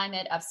this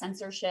climate of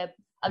censorship,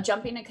 of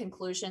jumping to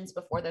conclusions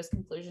before those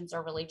conclusions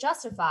are really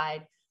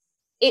justified,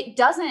 it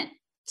doesn't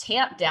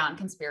tamp down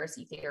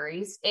conspiracy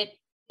theories.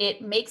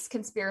 It makes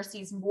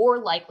conspiracies more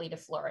likely to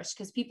flourish,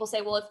 because people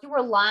say, well, if you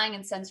were lying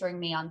and censoring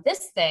me on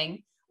this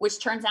thing, which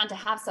turns out to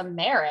have some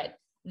merit,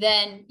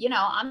 then,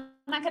 I'm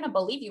not going to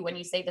believe you when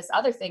you say this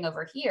other thing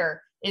over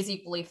here. is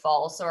equally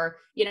false, or,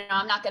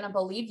 I'm not going to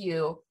believe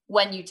you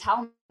when you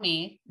tell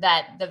me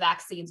that the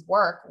vaccines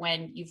work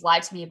when you've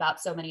lied to me about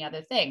so many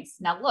other things.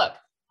 Now, look,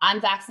 I'm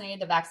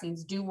vaccinated. The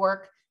vaccines do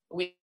work.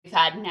 We've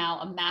had now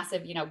a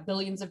massive,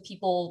 billions of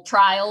people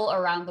trial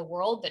around the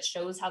world that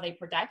shows how they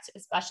protect,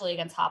 especially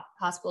against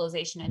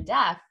hospitalization and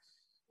death.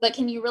 But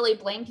can you really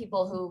blame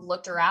people who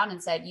looked around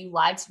and said, you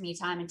lied to me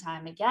time and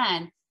time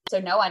again? So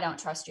no, I don't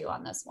trust you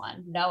on this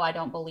one. No, I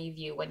don't believe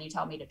you when you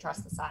tell me to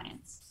trust the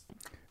science.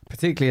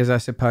 Particularly as I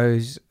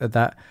suppose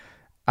that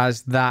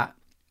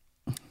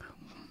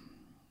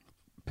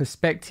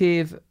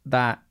perspective,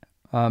 that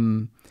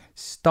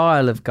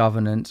style of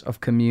governance,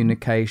 of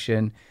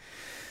communication,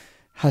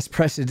 has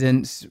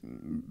precedents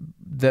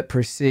that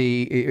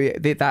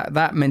precede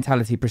that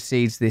mentality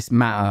precedes this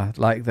matter,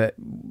 like that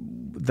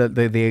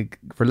the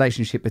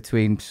relationship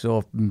between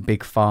sort of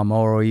big pharma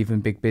or even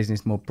big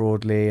business more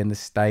broadly and the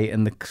state,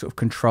 and the sort of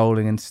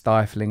controlling and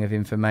stifling of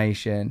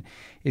information,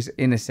 is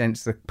in a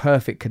sense the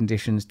perfect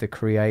conditions to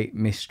create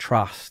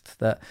mistrust.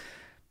 That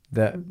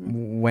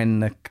when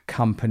the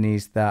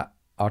companies that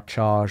are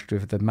charged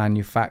with the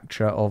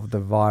manufacture of the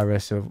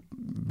virus have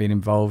been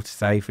involved,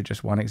 say for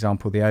just one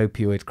example, the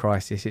opioid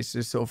crisis, it's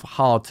just sort of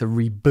hard to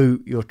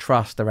reboot your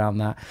trust around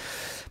that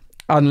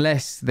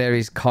unless there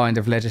is kind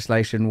of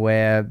legislation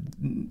where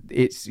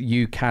it's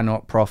you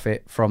cannot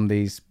profit from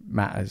these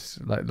matters,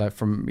 like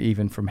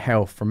from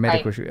health, from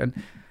medical issues.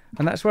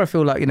 And that's where I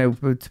feel like,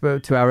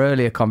 to our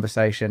earlier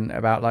conversation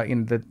about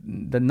the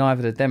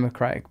neither the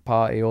Democratic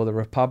Party or the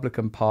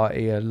Republican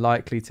Party are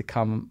likely to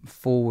come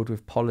forward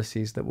with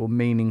policies that will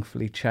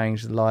meaningfully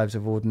change the lives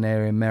of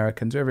ordinary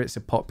Americans, whether it's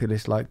a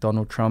populist like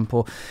Donald Trump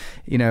or,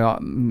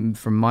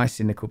 from my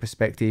cynical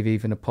perspective,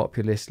 even a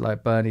populist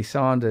like Bernie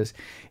Sanders,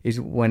 is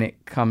when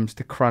it comes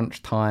to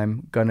crunch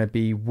time going to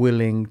be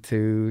willing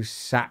to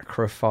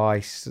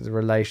sacrifice the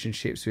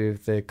relationships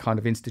with the kind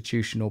of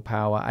institutional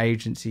power,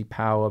 agency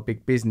power,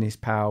 big business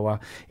power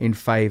in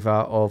favor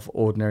of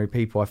ordinary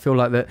people. I feel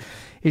like that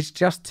it's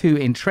just too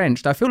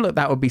entrenched. I feel like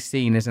that would be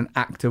seen as an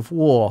act of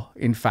war.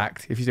 In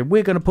fact, if you said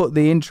we're going to put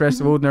the interests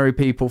of ordinary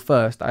people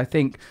first, I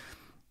think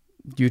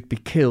you'd be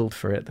killed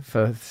for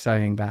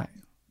saying that.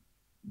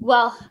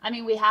 Well, I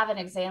mean, we have an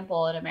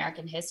example in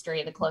American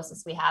history. The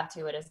closest we have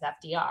to it is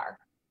FDR,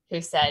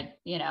 who said,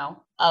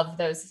 of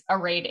those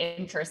arrayed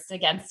interests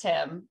against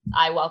him,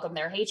 I welcome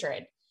their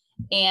hatred.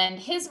 And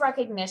his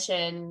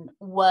recognition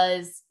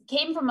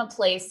came from a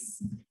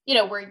place,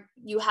 where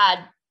you had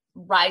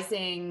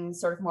rising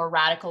sort of more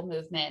radical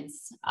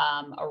movements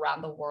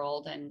around the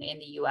world and in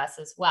the US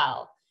as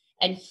well.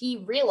 And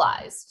he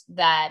realized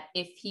that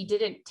if he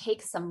didn't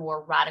take some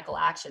more radical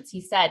actions,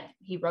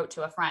 he wrote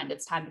to a friend,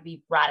 it's time to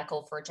be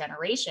radical for a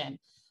generation,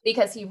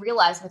 because he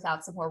realized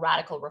without some more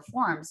radical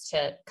reforms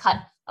to cut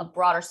a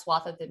broader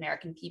swath of the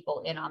American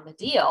people in on the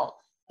deal,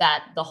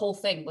 that the whole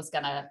thing was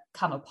going to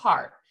come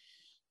apart.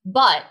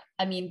 But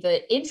I mean,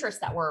 the interests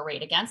that were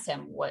arrayed against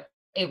him,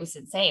 it was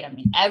insane. I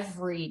mean,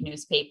 every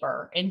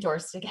newspaper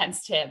endorsed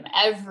against him,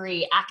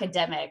 every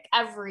academic,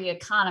 every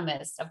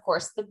economist, of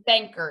course, the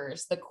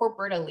bankers, the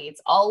corporate elites,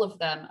 all of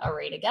them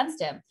arrayed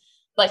against him.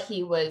 But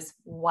he was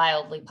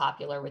wildly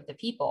popular with the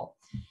people.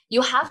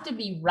 You have to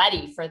be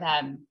ready for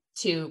them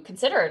to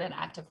consider it an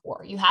act of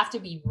war. You have to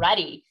be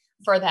ready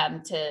for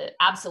them to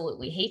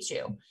absolutely hate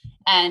you.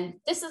 And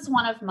this is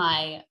one of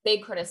my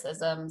big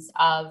criticisms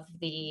of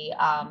the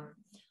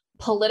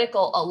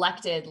political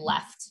elected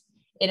left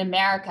in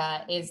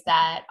America, is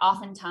that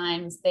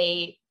oftentimes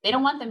they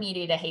don't want the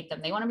media to hate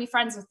them. They want to be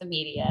friends with the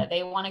media.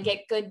 They want to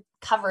get good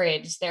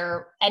coverage.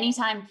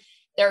 Anytime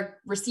they're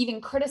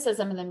receiving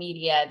criticism in the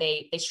media,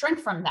 they shrink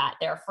from that.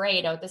 They're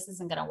afraid, this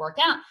isn't going to work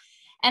out.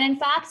 And in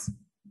fact,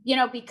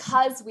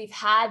 because we've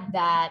had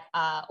that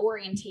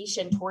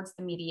orientation towards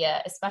the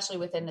media, especially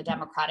within the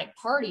Democratic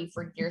Party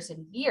for years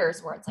and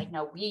years, where it's like,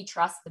 no, we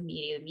trust the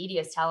media. The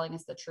media is telling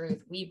us the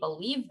truth. We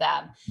believe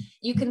them.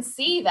 You can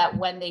see that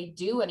when they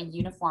do in a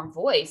uniform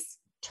voice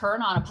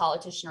turn on a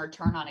politician or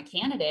turn on a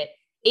candidate,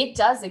 it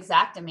does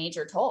exact a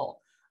major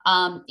toll.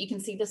 You can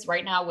see this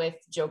right now with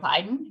Joe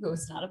Biden, who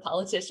is not a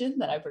politician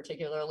that I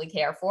particularly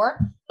care for,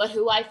 but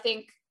who I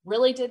think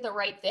really did the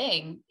right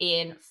thing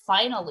in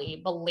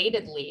finally,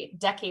 belatedly,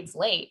 decades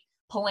late,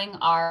 pulling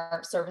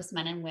our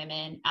servicemen and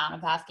women out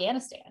of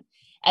Afghanistan.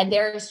 And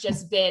there's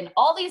just been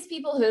all these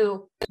people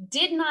who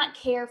did not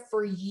care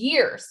for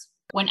years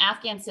when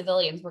Afghan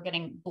civilians were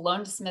getting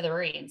blown to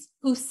smithereens,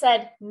 who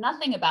said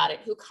nothing about it,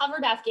 who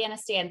covered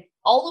Afghanistan,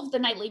 all of the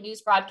nightly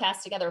news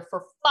broadcasts together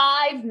for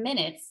 5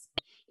 minutes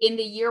in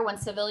the year when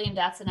civilian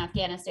deaths in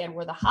Afghanistan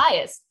were the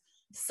highest.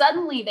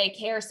 Suddenly they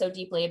care so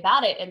deeply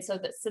about it. And so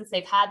that since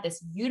they've had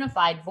this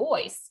unified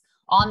voice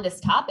on this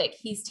topic,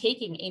 he's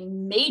taking a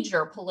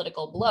major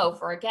political blow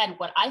for, again,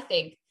 what I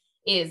think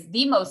is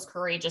the most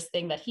courageous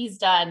thing that he's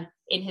done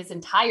in his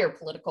entire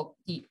political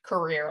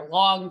career,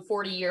 long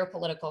 40-year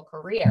political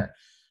career.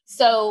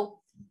 So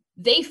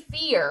they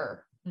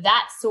fear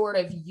that sort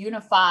of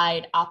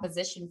unified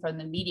opposition from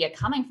the media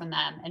coming from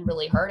them and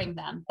really hurting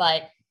them.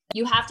 But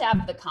you have to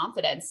have the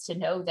confidence to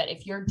know that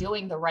if you're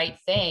doing the right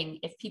thing,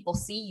 if people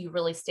see you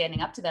really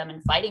standing up to them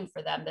and fighting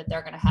for them, that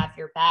they're going to have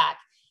your back,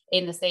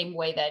 in the same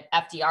way that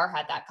FDR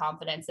had that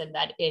confidence, and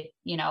that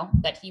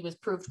that he was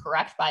proved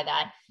correct by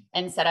that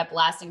and set up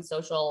lasting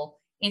social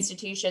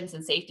institutions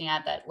and safety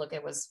net that, look,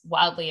 it was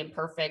wildly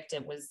imperfect.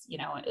 It was,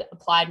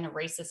 applied in a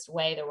racist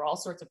way. There were all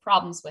sorts of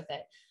problems with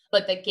it,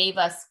 but that gave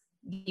us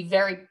the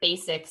very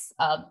basics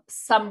of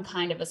some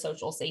kind of a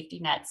social safety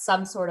net,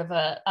 some sort of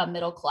a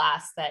middle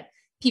class that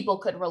people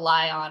could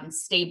rely on,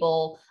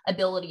 stable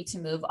ability to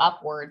move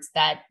upwards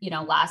that,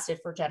 lasted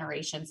for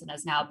generations and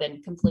has now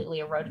been completely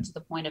eroded to the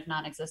point of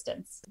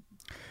non-existence.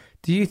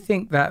 Do you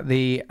think that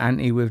the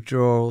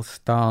anti-withdrawal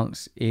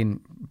stance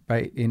in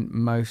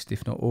most,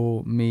 if not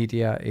all,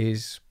 media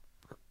is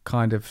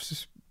kind of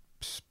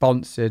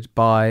sponsored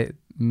by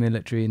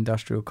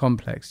military-industrial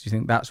complex? Do you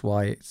think that's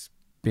why it's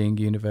being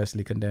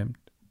universally condemned?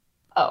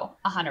 Oh,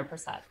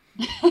 100%.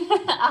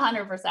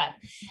 100%.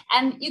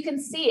 And you can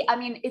see, I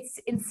mean, it's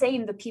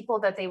insane the people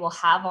that they will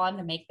have on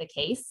to make the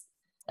case.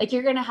 Like,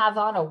 you're going to have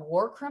on a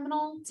war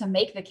criminal to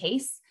make the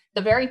case.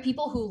 The very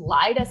people who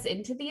lied us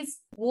into these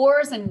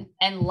wars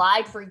and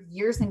lied for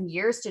years and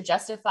years to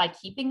justify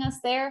keeping us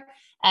there,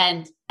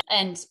 and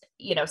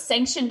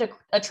sanctioned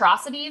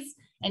atrocities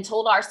and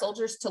told our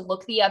soldiers to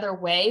look the other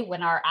way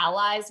when our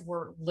allies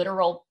were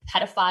literal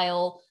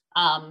pedophile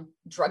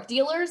drug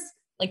dealers.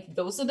 Like,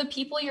 those are the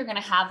people you're going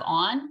to have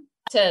on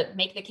to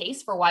make the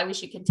case for why we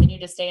should continue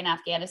to stay in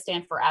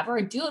Afghanistan forever,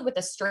 and do it with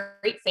a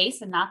straight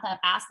face and not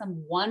ask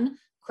them one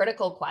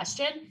critical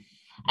question.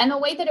 And the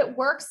way that it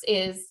works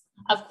is,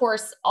 of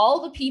course,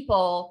 all the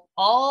people,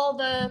 all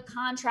the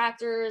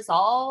contractors,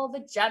 all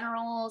the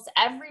generals,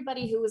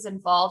 everybody who was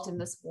involved in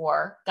this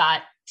war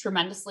got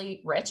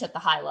tremendously rich at the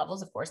high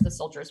levels. Of course, the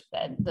soldiers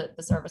and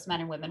the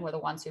servicemen and women were the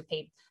ones who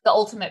paid the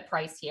ultimate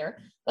price here.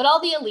 But all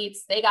the elites,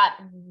 they got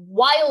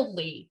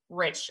wildly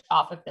rich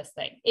off of this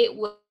thing. It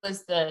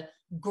was the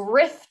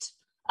grift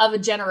of a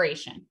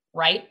generation,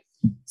 right?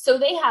 So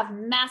they have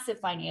massive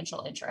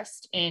financial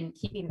interest in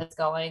keeping this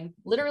going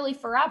literally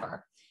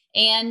forever.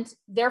 And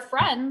their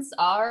friends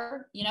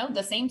are,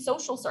 the same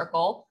social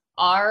circle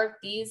are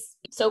these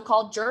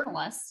so-called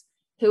journalists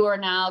who are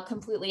now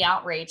completely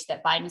outraged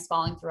that Biden is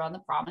following through on the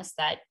promise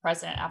that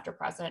president after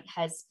president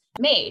has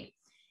made.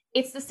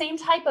 It's the same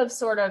type of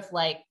sort of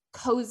like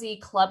cozy,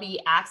 clubby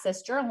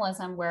access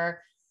journalism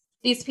where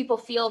these people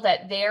feel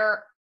that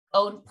their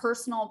own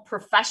personal,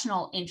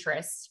 professional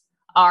interests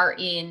are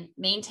in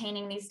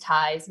maintaining these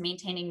ties,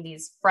 maintaining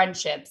these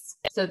friendships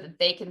so that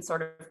they can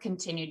sort of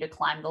continue to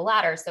climb the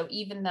ladder. So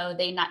even though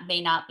they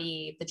may not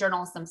be, the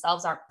journalists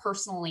themselves aren't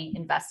personally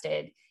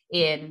invested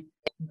in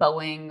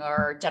Boeing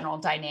or General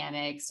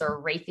Dynamics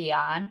or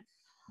Raytheon,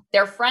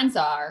 their friends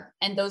are,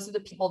 and those are the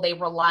people they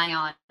rely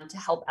on to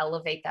help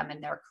elevate them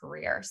in their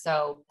career.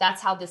 So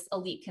that's how this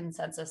elite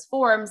consensus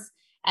forms.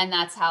 And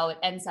that's how it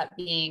ends up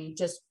being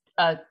just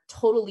a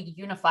totally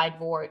unified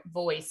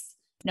voice,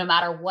 no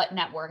matter what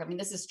network. I mean,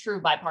 this is true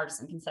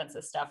bipartisan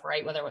consensus stuff,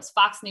 right? Whether it was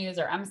Fox News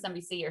or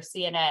MSNBC or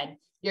CNN,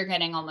 you're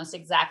getting almost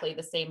exactly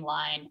the same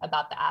line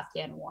about the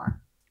Afghan war.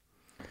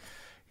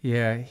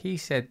 Yeah, he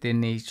said,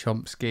 didn't he,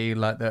 Chomsky,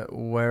 like that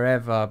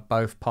wherever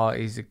both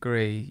parties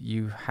agree,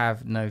 you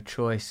have no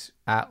choice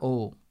at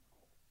all.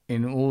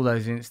 In all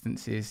those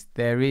instances,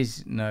 there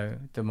is no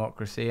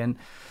democracy. And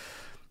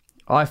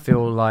I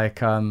feel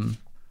like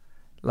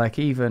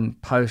even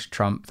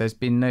post-Trump, there's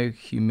been no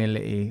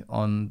humility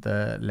on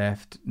the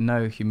left,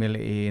 no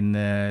humility in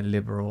the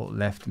liberal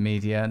left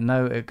media,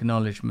 no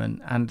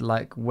acknowledgement. And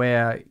like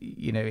where,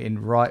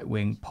 in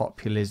right-wing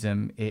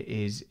populism, it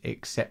is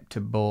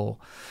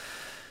acceptable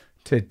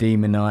to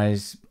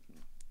demonize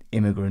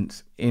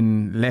immigrants.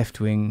 In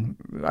left-wing,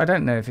 I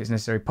don't know if it's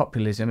necessarily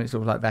populism, it's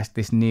sort of like that's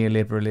this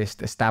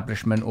neoliberalist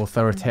establishment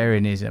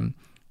authoritarianism.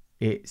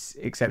 It's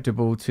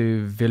acceptable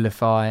to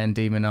vilify and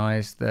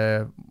demonize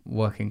the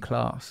working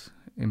class,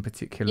 in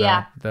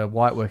particular, the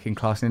white working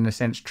class. And in a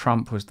sense,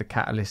 Trump was the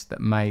catalyst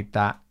that made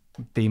that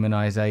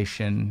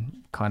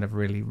demonization kind of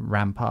really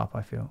ramp up,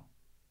 I feel.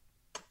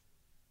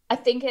 I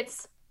think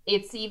it's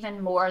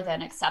even more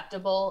than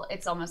acceptable.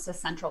 It's almost a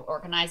central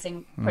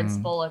organizing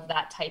principle of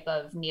that type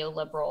of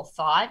neoliberal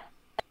thought.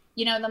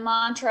 The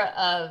mantra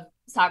of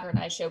Saagar and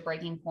I's show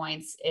Breaking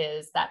Points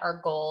is that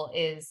our goal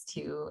is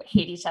to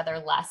hate each other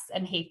less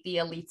and hate the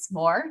elites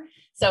more.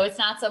 So it's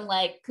not some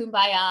like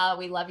kumbaya,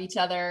 we love each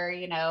other,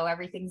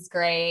 everything's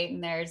great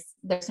and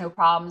there's no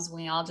problems,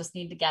 we all just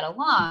need to get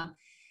along.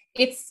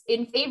 It's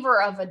in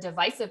favor of a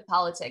divisive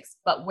politics,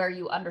 but where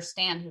you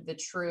understand who the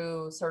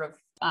true sort of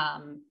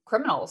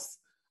criminals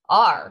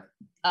are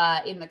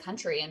in the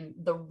country and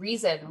the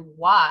reason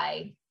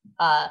why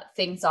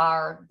things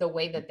are the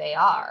way that they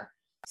are.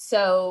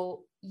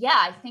 So yeah,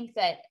 I think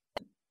that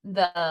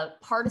the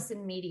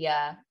partisan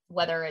media,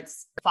 whether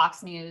it's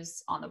Fox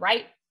News on the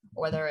right,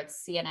 or whether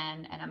it's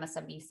CNN and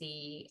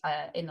MSNBC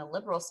in the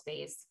liberal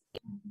space,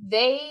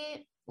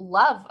 they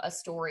love a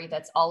story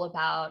that's all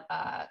about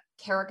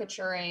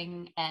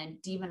caricaturing and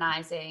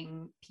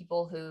demonizing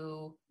people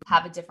who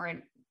have a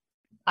different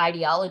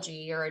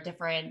ideology or a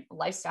different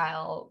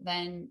lifestyle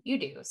than you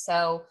do.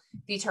 So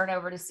if you turn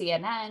over to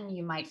CNN,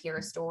 you might hear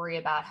a story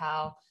about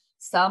how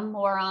some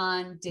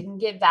moron didn't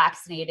get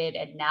vaccinated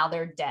and now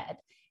they're dead.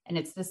 And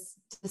it's this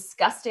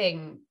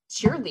disgusting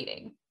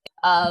cheerleading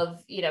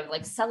of,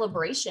 like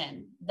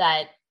celebration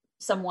that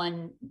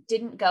someone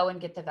didn't go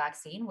and get the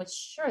vaccine, which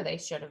sure they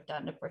should have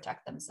done to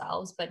protect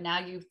themselves. But now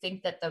you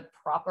think that the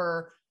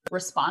proper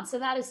response to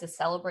that is to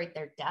celebrate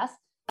their death.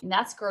 And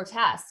that's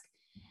grotesque.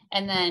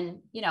 And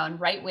then, in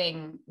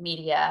right-wing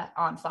media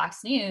on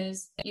Fox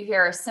News, you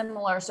hear a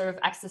similar sort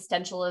of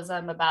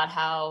existentialism about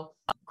how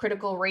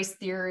critical race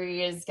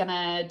theory is going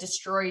to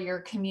destroy your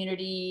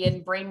community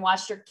and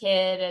brainwash your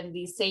kid, and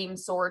these same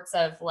sorts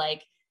of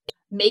like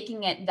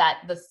making it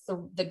that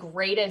the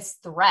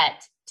greatest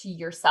threat to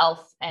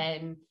yourself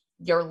and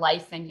your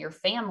life and your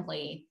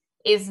family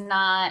is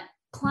not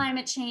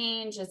climate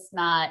change. It's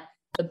not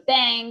the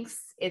banks.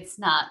 It's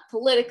not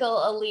political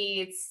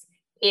elites.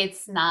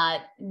 It's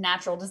not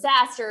natural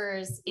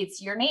disasters.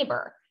 It's your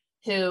neighbor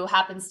who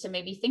happens to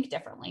maybe think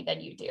differently than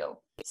you do.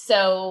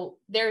 So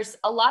there's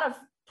a lot of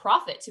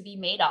profit to be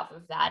made off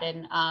of that.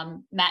 And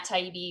Matt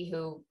Taibbi,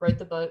 who wrote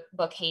the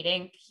book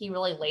Hating, he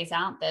really lays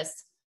out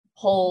this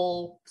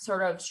whole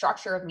sort of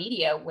structure of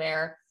media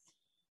where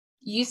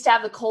you used to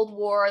have the Cold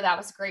War. That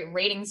was great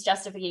ratings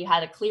justification. You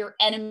had a clear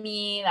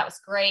enemy. That was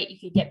great. You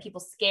could get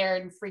people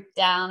scared and freaked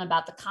down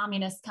about the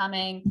communists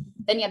coming.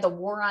 Then you had the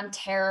war on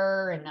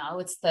terror, and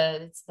it's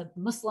the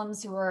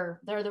Muslims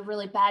they're the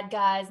really bad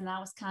guys. And that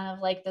was kind of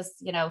like this,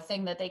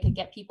 thing that they could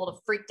get people to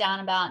freak down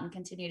about and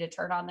continue to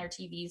turn on their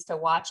TVs to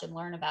watch and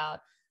learn about,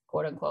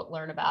 quote unquote,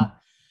 learn about.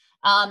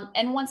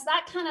 And once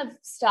that kind of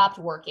stopped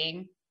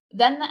working,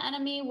 then the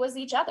enemy was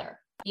each other.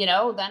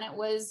 Then it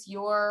was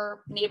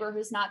your neighbor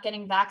who's not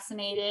getting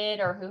vaccinated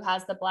or who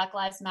has the Black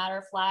Lives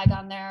Matter flag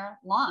on their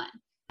lawn.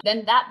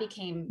 Then that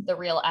became the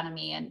real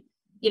enemy. And,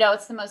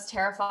 it's the most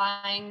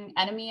terrifying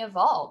enemy of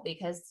all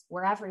because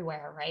we're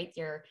everywhere, right?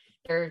 There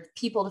are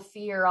people to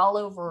fear all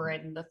over,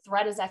 and the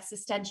threat is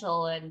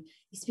existential, and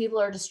these people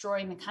are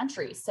destroying the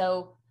country.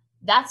 So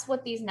that's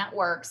what these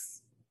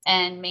networks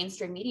and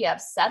mainstream media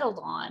have settled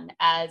on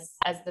as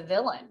the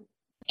villain.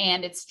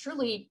 And it's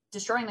truly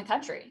destroying the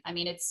country. I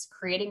mean, it's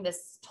creating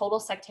this total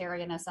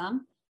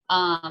sectarianism,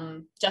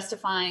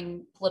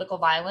 justifying political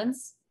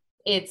violence.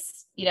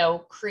 It's,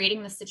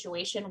 creating the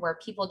situation where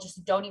people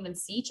just don't even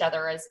see each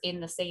other as in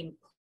the same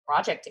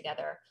project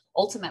together,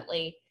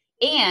 ultimately.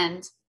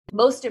 And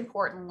most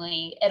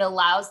importantly, it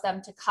allows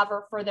them to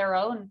cover for their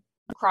own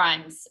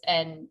crimes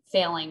and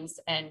failings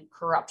and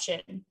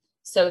corruption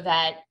so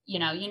that, you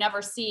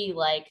never see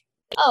like,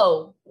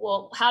 oh,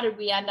 well, how did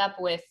we end up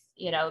with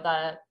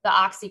the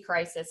oxy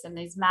crisis and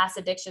these mass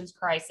addictions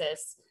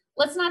crisis?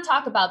 Let's not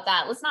talk about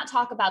that. Let's not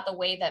talk about the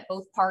way that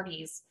both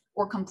parties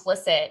were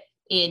complicit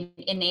in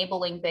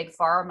enabling big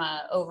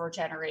pharma over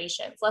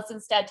generations. Let's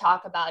instead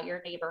talk about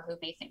your neighbor who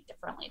may think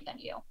differently than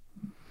you.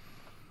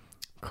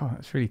 God,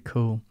 that's really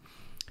cool.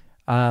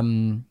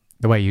 The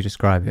way you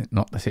describe it,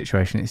 not the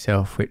situation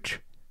itself, which,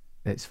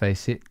 let's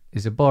face it,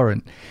 is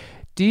abhorrent.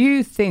 Do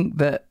you think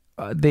that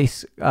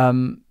this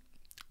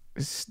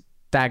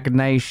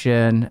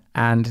stagnation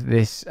and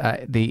this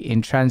the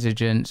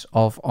intransigence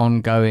of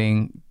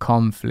ongoing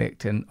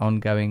conflict and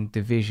ongoing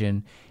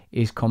division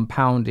is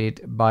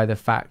compounded by the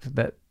fact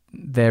that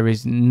there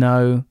is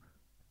no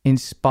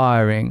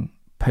inspiring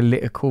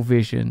political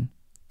vision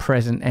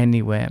present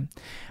anywhere?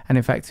 And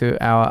in fact, to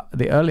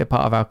the earlier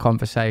part of our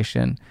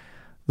conversation,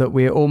 that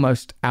we're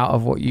almost out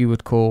of what you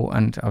would call,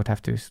 and I would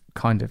have to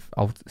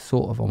I'll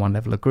sort of on one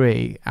level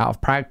agree, out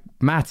of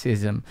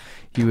pragmatism,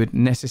 you would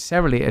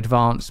necessarily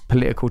advance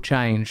political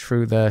change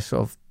through the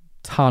sort of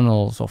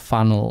tunnels or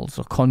funnels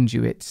or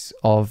conduits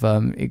of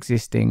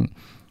existing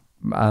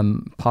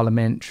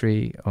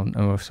parliamentary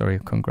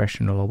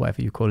congressional or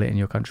whatever you call it in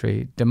your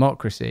country,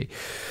 democracy.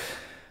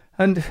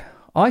 And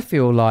I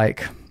feel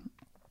like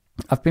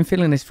I've been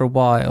feeling this for a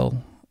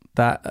while,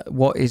 that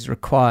what is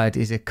required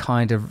is a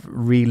kind of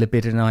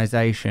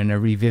relibidinization, a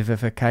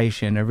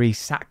revivification, a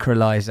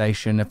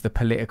resacralization of the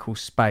political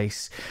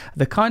space,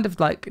 the kind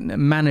of like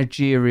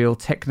managerial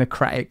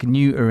technocratic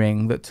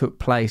neutering that took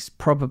place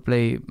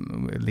probably,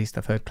 at least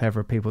I've heard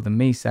cleverer people than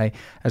me say,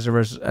 as a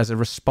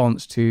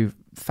response to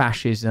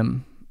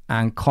fascism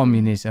and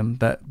communism,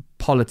 that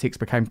politics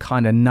became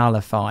kind of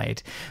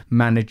nullified,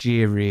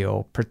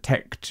 managerial,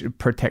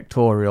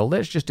 protectorial.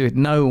 Let's just do it.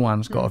 No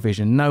one's got a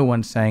vision. No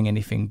one's saying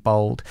anything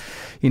bold.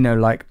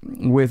 Like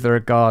with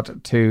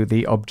regard to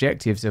the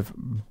objectives of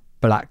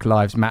Black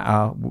Lives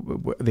Matter,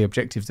 the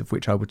objectives of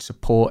which I would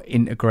support: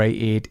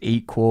 integrated,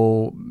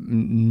 equal,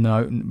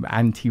 no,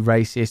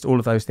 anti-racist. All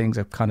of those things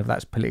are kind of,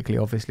 that's politically,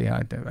 obviously,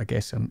 I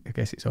guess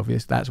it's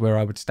obvious that's where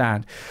I would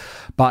stand.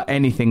 But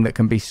anything that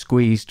can be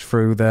squeezed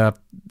through the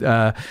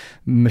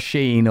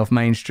machine of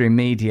mainstream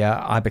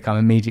media, I become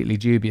immediately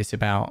dubious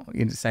about.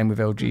 Same with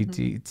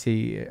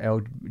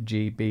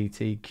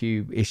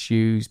LGBTQ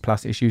issues,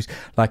 plus issues.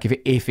 Like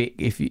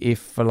if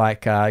for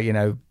like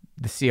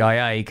the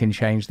CIA can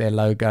change their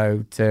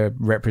logo to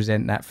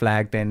represent that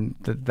flag, then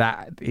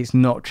that it's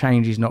not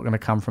change is not going to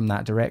come from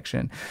that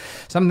direction.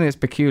 Something that's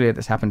peculiar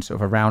that's happened sort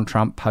of around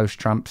Trump,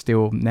 post-Trump,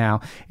 still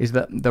now, is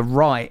that the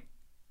right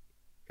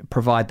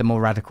provide the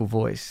more radical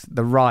voice.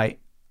 The right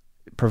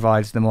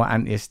provides the more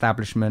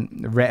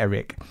anti-establishment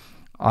rhetoric.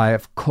 I,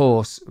 of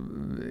course,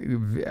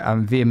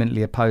 am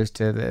vehemently opposed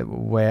to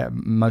where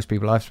most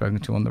people I've spoken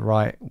to on the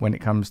right when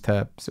it comes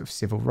to sort of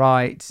civil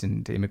rights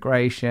and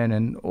immigration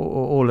and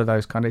all of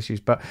those kind of issues.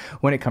 But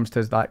when it comes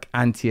to like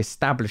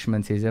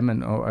anti-establishmentism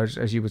and, or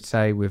as you would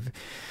say with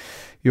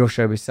your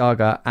show with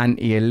Saga,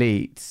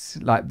 anti-elites,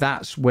 like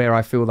that's where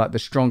I feel like the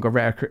stronger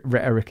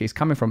rhetoric is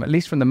coming from, at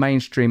least from the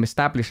mainstream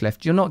established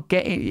left. You're not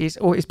getting,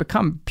 it's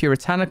become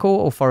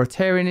puritanical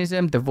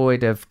authoritarianism,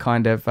 devoid of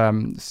kind of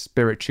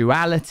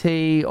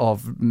spirituality,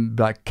 of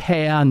like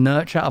care,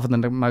 nurture, other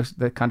than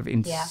the kind of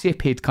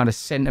insipid, kind of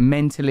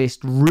sentimentalist,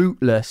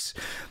 rootless,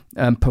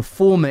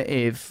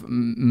 performative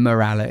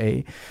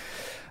morality.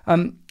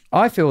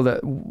 I feel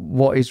that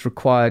what is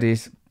required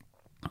is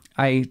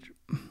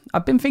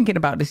I've been thinking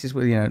about this is,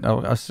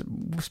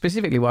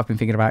 specifically what I've been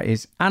thinking about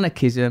is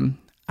anarchism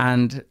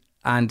and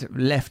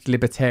left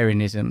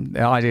libertarianism,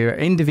 the idea of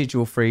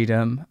individual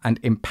freedom and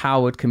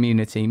empowered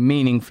community,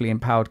 meaningfully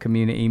empowered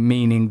community,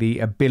 meaning the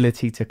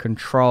ability to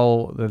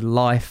control the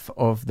life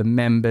of the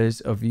members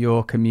of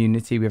your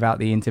community without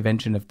the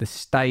intervention of the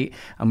state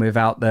and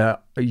without the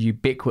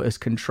ubiquitous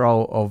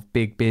control of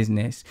big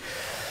business.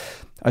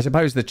 I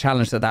suppose the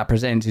challenge that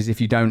presents is if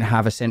you don't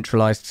have a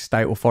centralized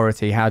state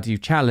authority, how do you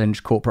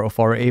challenge corporate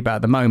authority? But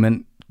at the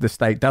moment, the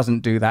state doesn't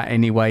do that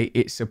anyway.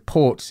 It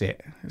supports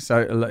it.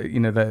 So,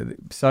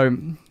 so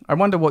I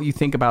wonder what you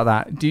think about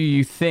that. Do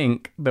you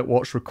think that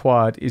what's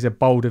required is a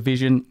bolder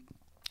vision?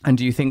 And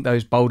do you think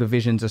those bolder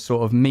visions are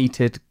sort of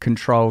metered,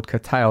 controlled,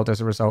 curtailed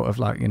as a result of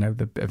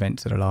the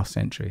events of the last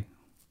century?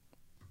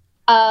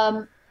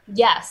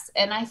 Yes.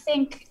 And I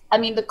think,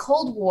 the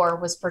Cold War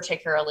was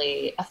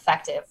particularly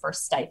effective for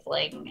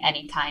stifling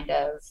any kind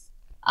of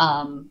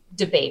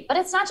debate. But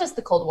it's not just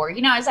the Cold War.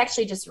 I was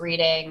actually just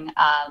reading,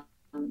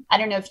 I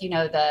don't know if you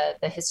know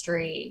the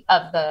history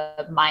of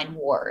the mine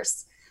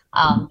wars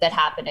that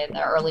happened in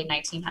the early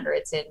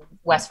 1900s in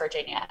West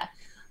Virginia.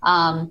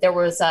 There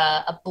was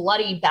a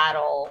bloody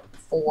battle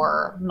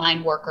for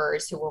mine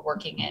workers who were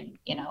working in,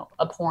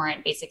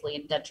 abhorrent, basically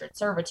indentured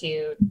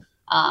servitude,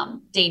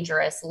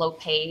 dangerous, low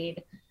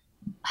paid,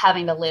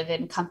 having to live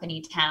in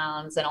company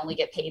towns and only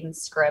get paid in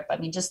scrip.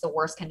 Just the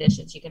worst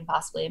conditions you can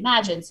possibly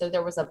imagine. So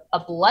there was a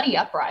bloody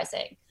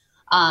uprising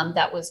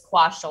that was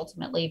quashed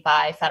ultimately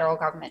by federal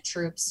government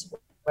troops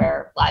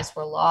where lives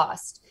were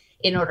lost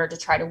in order to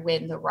try to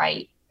win the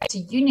right to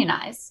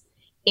unionize.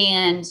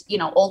 And,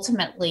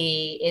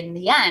 ultimately in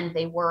the end,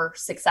 they were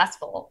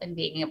successful in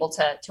being able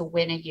to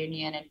win a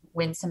union and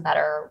win some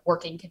better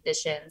working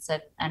conditions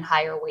and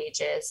higher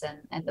wages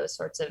and those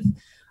sorts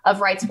of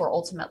rights were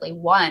ultimately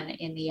won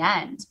in the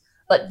end.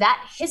 But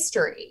that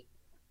history,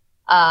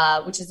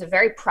 which is a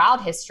very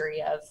proud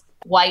history of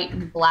white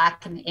and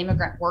black and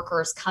immigrant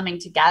workers coming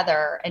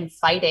together and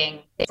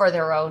fighting for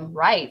their own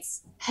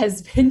rights,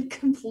 has been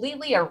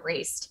completely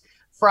erased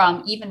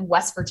from even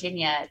West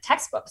Virginia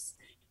textbooks.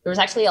 There was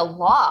actually a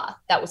law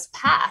that was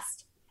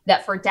passed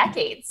that for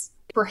decades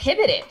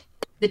prohibited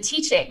the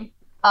teaching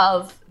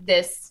of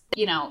this,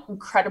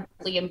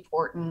 incredibly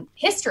important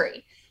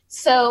history.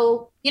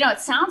 So, it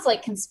sounds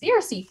like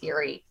conspiracy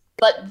theory,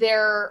 but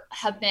there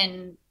have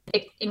been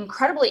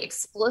incredibly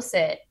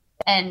explicit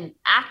and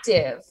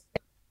active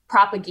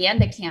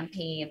propaganda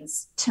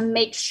campaigns to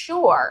make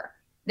sure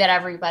that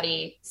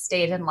everybody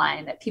stayed in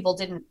line, that people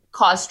didn't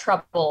cause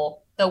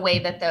trouble the way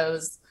that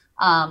those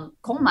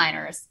coal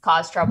miners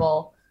caused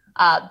trouble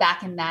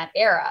back in that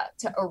era,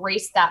 to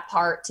erase that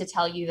part, to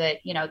tell you that,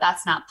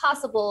 that's not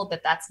possible,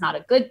 that that's not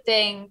a good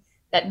thing,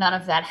 that none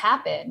of that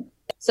happened.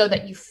 So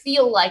that you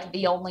feel like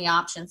the only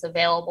options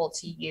available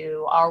to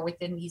you are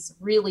within these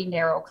really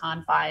narrow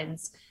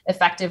confines,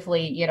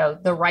 effectively,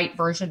 the right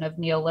version of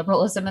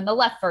neoliberalism and the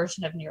left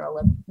version of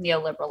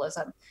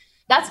neoliberalism.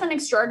 That's been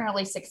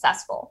extraordinarily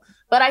successful.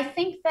 But I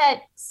think that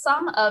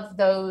some of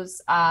the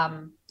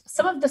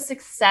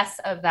success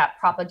of that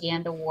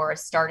propaganda war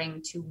is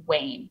starting to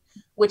wane,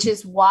 which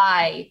is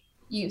why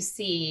you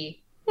see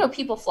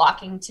people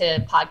flocking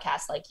to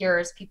podcasts like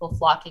yours, people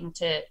flocking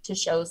to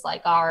shows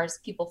like ours,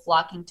 people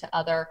flocking to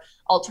other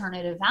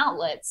alternative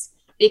outlets,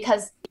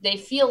 because they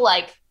feel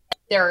like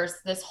there's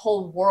this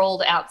whole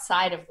world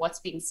outside of what's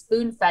being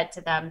spoon-fed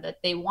to them that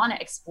they want to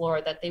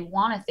explore, that they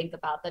want to think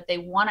about, that they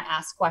want to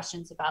ask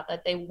questions about,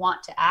 that they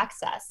want to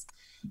access.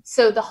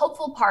 So the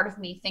hopeful part of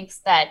me thinks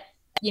that,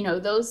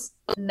 those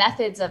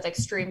methods of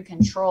extreme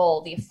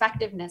control, the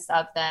effectiveness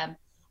of them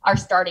are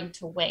starting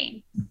to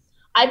wane.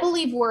 I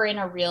believe we're in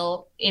a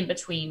real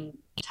in-between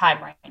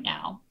time right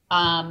now.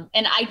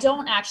 And I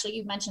don't actually,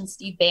 you mentioned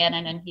Steve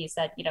Bannon, and he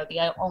said,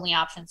 the only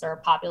options are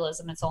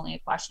populism. It's only a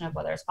question of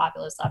whether it's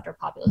populist left or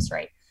populist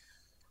right.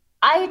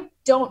 I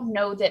don't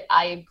know that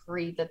I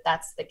agree that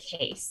that's the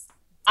case.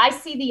 I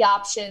see the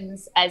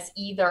options as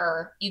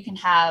either you can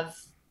have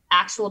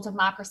actual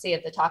democracy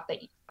of the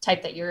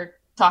type that you're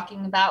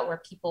talking about,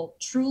 where people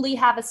truly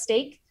have a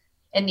stake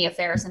in the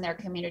affairs in their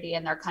community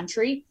and their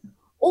country,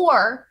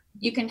 or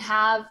you can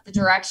have the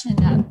direction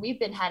that we've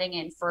been heading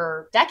in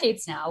for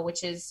decades now,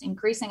 which is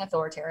increasing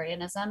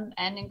authoritarianism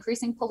and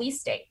increasing police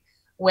state,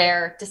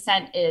 where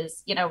dissent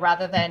is,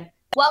 rather than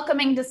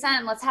welcoming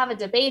dissent, let's have a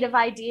debate of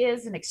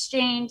ideas and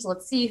exchange.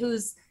 Let's see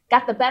who's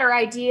got the better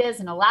ideas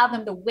and allow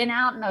them to win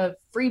out in a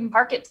free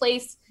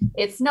marketplace.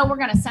 It's no, we're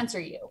going to censor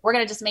you. We're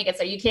going to just make it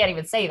so you can't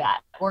even say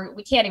that, or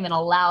we can't even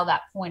allow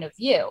that point of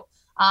view.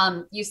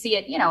 You see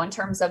it, in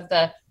terms of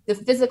the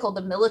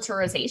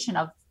militarization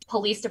of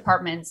police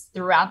departments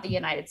throughout the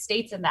United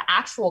States and the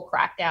actual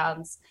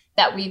crackdowns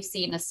that we've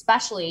seen,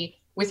 especially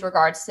with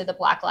regards to the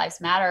Black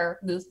Lives Matter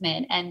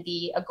movement and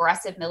the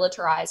aggressive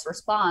militarized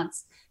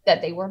response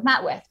that they were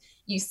met with.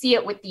 You see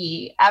it with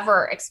the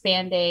ever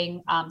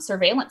expanding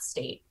surveillance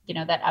state,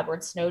 that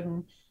Edward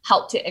Snowden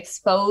helped to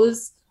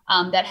expose,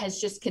 that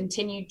has just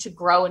continued to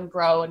grow and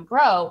grow and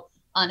grow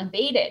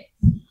unabated.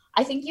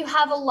 I think you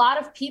have a lot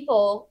of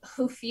people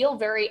who feel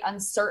very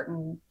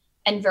uncertain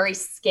and very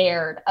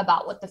scared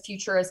about what the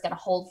future is going to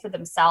hold for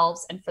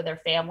themselves and for their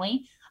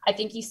family. I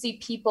think you see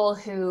people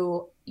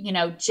who,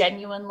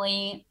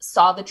 genuinely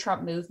saw the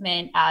Trump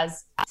movement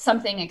as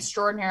something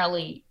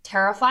extraordinarily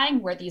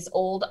terrifying, where these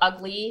old,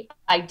 ugly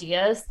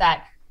ideas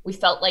that we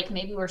felt like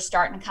maybe we're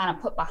starting to kind of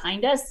put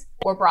behind us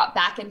were brought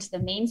back into the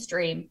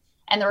mainstream.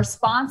 And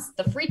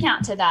the freak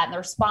out to that, and the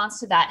response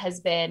to that has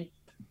been,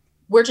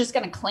 we're just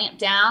going to clamp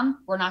down.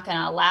 We're not going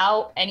to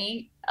allow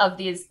any of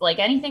these,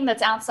 anything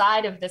that's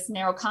outside of this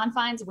narrow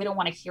confines, we don't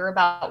want to hear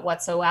about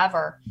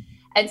whatsoever.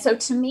 And so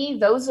to me,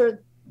 those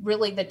are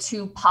really the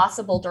two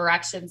possible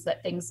directions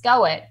that things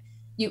go in.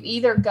 You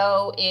either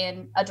go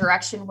in a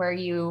direction where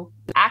you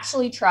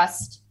actually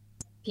trust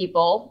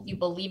people, you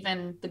believe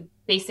in the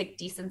basic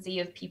decency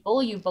of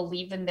people, you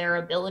believe in their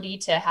ability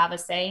to have a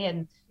say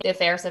in the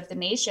affairs of the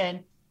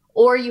nation,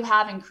 or you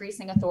have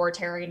increasing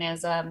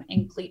authoritarianism,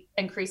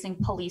 increasing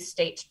police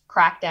state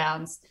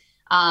crackdowns.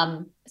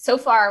 So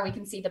far, we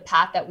can see the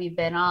path that we've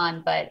been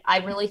on, but I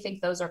really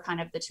think those are kind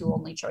of the two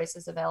only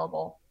choices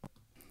available.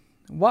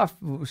 What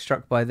I was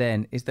struck by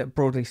then is that,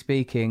 broadly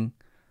speaking,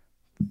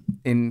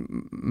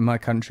 in my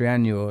country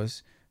and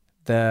yours,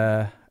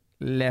 the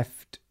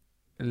left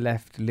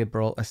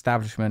liberal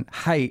establishment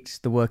hates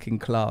the working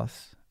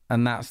class,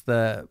 and that's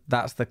the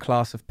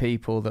class of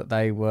people that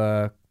they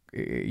were,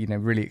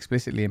 really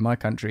explicitly in my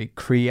country,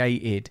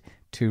 created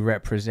to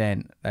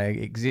represent. They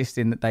exist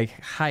in that they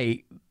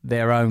hate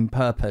their own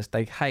purpose,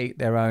 they hate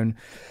their own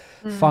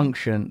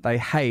function, they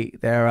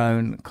hate their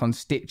own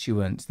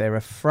constituents, they're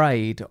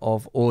afraid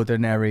of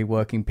ordinary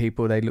working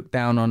people, they look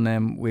down on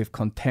them with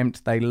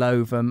contempt, they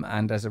loathe them,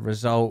 and as a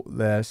result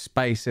the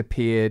space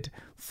appeared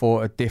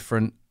for a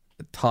different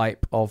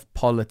type of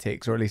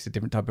politics, or at least a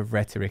different type of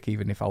rhetoric,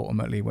 even if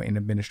ultimately in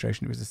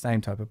administration it was the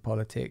same type of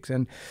politics.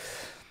 And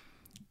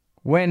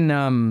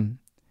when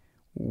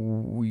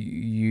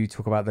you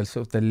talk about the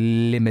sort of the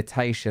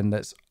limitation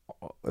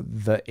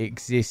that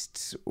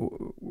exists,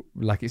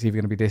 like it's either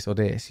going to be this or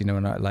this,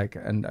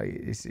 and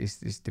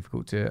it's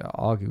difficult to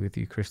argue with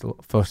you,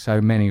 Krystal, for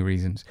so many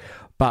reasons.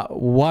 But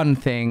one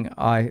thing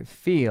I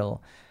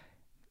feel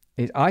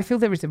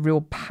there is a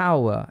real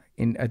power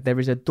there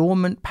is a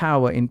dormant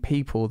power in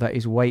people that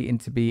is waiting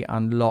to be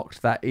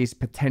unlocked, that is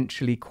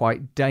potentially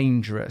quite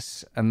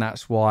dangerous, and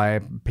that's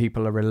why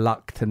people are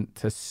reluctant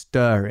to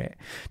stir it,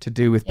 to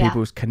do with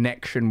people's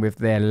connection with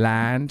their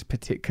land,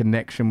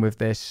 connection with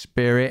their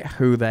spirit,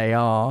 who they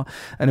are,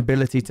 an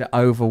ability to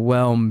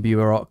overwhelm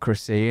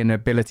bureaucracy, an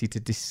ability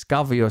to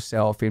discover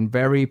yourself in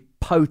very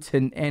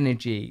potent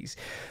energies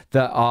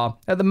that are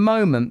at the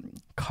moment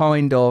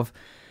kind of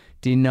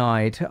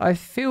denied. I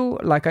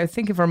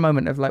think for a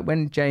moment of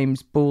when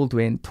James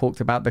Baldwin talked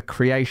about the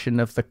creation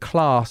of the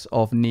class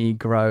of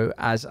Negro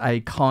as a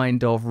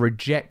kind of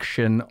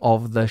rejection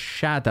of the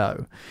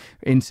shadow.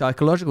 In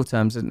psychological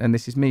terms, and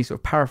this is me sort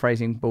of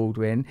paraphrasing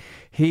Baldwin,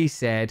 he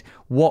said,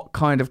 what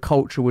kind of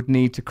culture would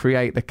need to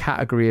create the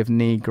category of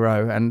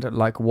Negro, and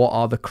what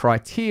are the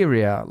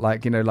criteria,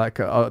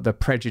 the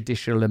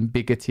prejudicial and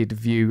bigoted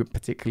view,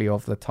 particularly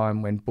of the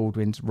time when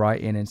Baldwin's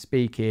writing and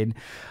speaking,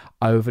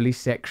 overly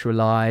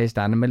sexualized,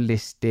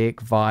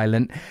 animalistic,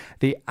 violent,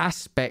 the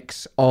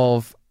aspects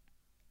of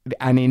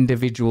an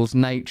individual's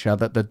nature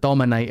that the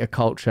dominator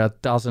culture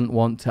doesn't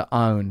want to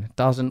own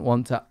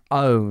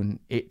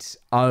its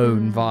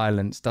own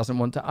violence, doesn't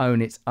want to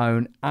own its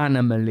own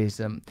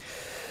animalism.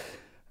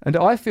 And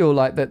I feel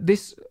like that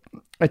this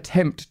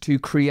attempt to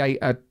create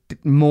a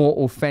more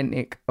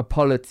authentic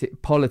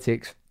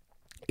politics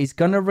is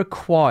going to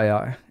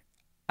require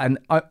an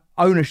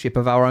ownership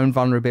of our own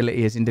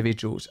vulnerability as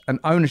individuals, an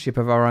ownership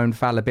of our own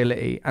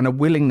fallibility, and a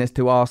willingness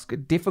to ask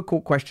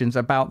difficult questions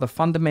about the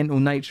fundamental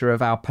nature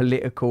of our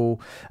political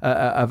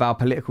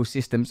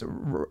systems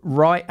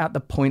right at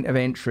the point of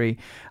entry.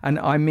 And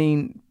I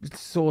mean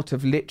sort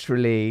of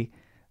literally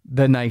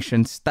the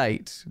nation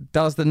state.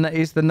 Is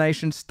the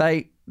nation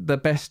state the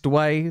best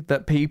way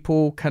that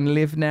people can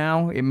live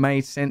now. It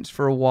made sense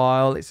for a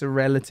while. It's a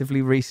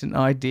relatively recent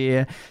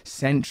idea.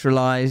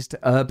 Centralized,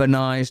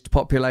 urbanized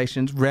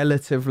populations,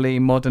 relatively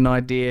modern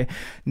idea.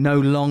 No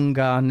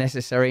longer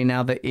necessary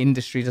now that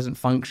industry doesn't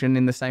function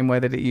in the same way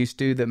that it used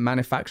to, that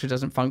manufacture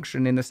doesn't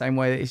function in the same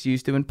way that it's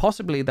used to, and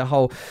possibly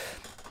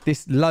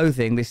this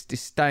loathing, this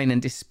disdain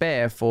and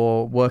despair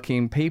for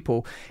working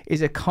people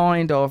is a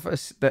kind of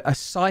a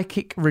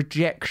psychic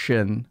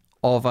rejection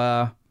of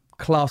a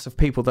class of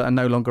people that are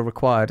no longer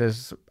required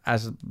as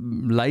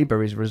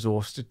labor is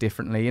resourced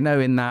differently. In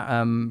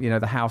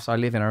that the house I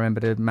live in, I remember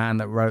the man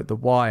that wrote The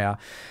Wire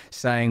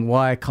saying,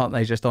 why can't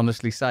they just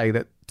honestly say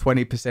that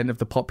 20% of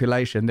the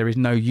population there is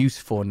no use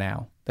for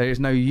now? There is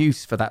no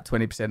use for that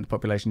 20% of the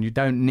population. You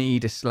don't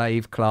need a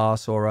slave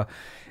class or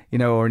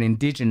or an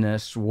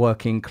indigenous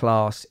working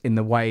class in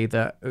the way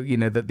that,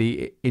 that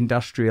the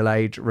industrial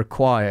age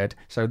required.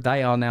 So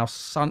they are now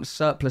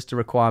surplus to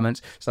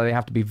requirements. So they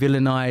have to be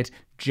villainized,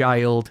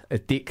 jailed,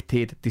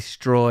 addicted,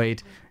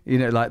 destroyed.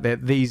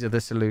 These are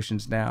the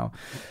solutions now.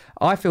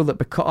 I feel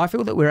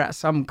that we're at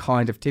some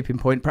kind of tipping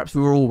point. Perhaps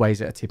we were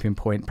always at a tipping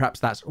point. Perhaps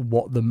that's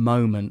what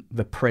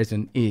the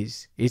present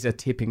is a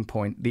tipping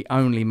point, the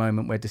only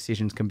moment where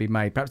decisions can be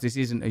made. Perhaps this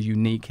isn't a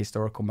unique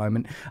historical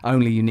moment,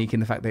 only unique in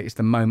the fact that it's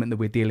the moment that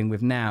we're dealing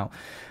with now.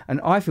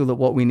 And I feel that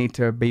what we need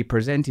to be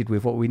presented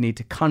with, what we need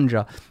to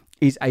conjure,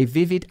 is a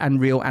vivid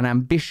and real and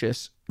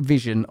ambitious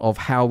vision of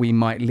how we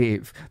might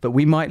live, that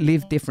we might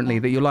live differently,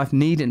 that your life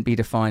needn't be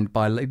defined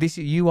by this.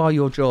 You are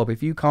your job.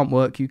 If you can't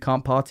work, you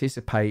can't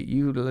participate.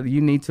 You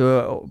need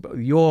to,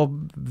 your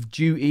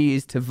duty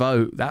is to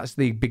vote. That's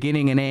the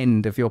beginning and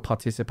end of your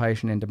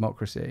participation in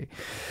democracy.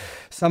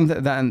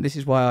 Something that, and this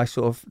is why I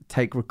sort of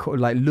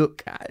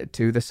look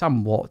to the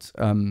somewhat,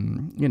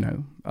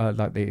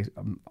 like the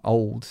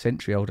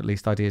century-old at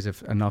least ideas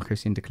of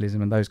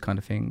anarcho-syndicalism and those kind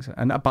of things.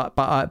 And but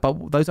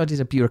those ideas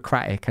are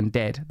bureaucratic and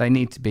dead. They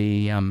need to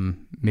be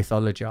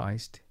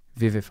mythologized,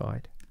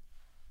 vivified.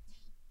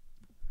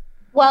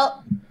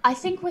 Well, I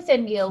think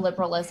within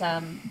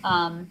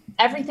neoliberalism,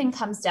 everything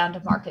comes down to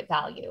market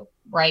value,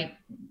 right?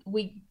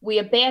 We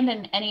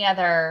abandon any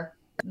other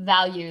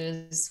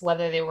values,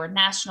 whether they were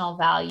national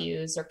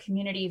values or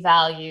community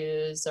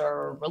values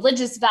or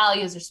religious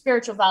values or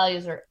spiritual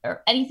values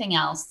or anything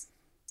else.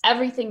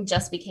 Everything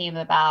just became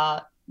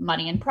about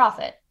money and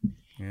profit.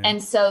 Yeah.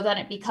 And so then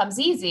it becomes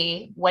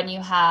easy when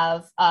you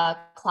have a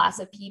class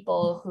of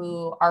people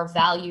who are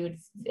valued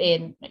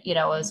in,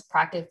 as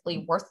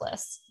practically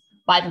worthless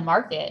by the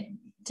market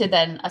to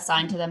then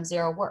assign to them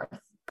zero worth.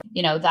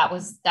 That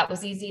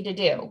was easy to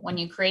do when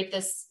you create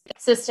this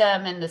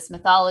system and this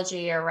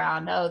mythology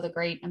around, the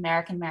great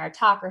American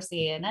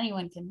meritocracy and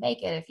anyone can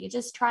make it if you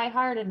just try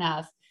hard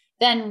enough.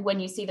 Then when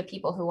you see the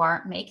people who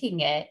aren't making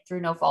it through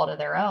no fault of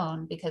their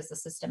own, because the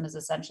system is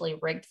essentially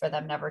rigged for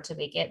them never to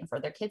make it and for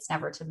their kids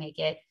never to make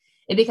it,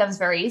 it becomes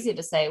very easy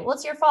to say, well,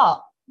 it's your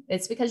fault.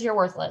 It's because you're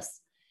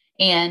worthless,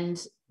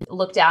 and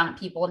look down at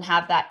people and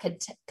have that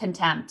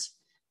contempt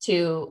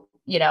to,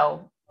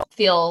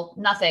 feel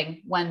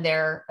nothing when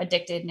they're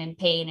addicted and in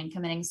pain and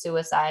committing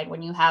suicide.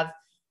 When you have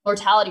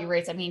mortality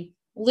rates,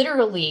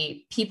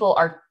 literally people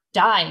are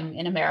dying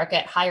in America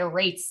at higher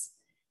rates.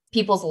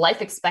 People's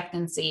life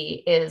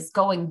expectancy is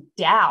going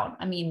down.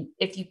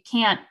 If you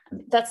can't,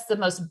 that's the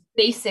most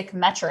basic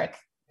metric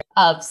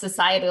of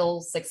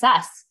societal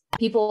success.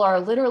 People are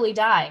literally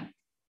dying,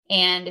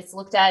 and it's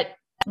looked at,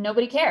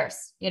 nobody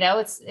cares.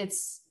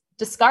 It's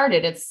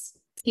discarded.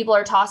 People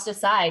are tossed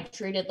aside,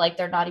 treated like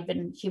they're not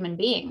even human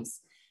beings.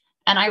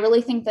 And I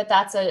really think that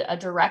that's a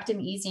direct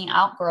and easy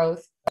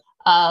outgrowth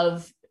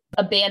of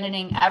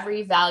abandoning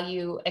every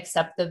value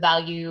except the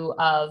value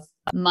of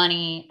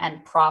money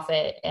and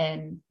profit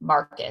and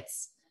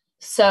markets.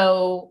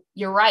 So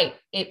you're right.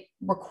 It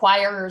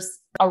requires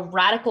a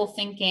radical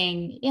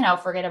thinking,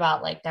 forget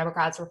about like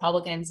Democrats,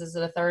 Republicans. Is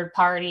it a third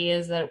party?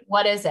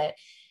 What is it?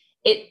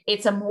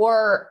 It's a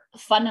more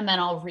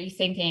fundamental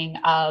rethinking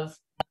of,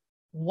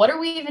 what are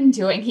we even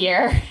doing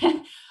here?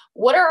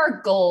 What are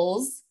our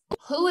goals?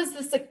 Who is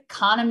this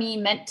economy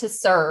meant to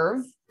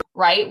serve,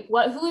 right?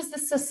 Who is the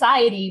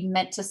society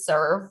meant to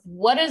serve?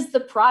 What is the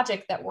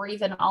project that we're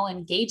even all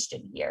engaged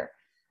in here?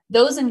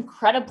 Those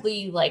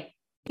incredibly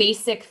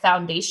basic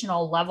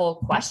foundational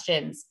level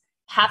questions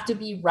have to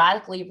be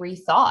radically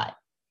rethought.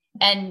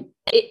 And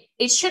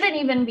it shouldn't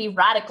even be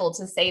radical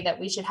to say that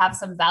we should have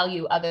some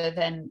value other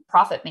than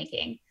profit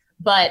making,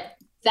 but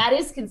that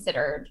is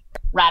considered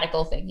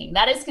radical thinking.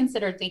 That is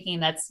considered thinking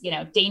that's,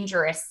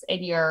 dangerous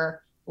in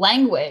your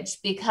language,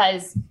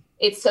 because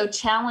it's so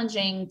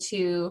challenging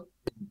to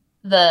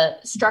the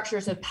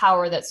structures of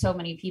power that so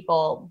many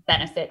people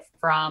benefit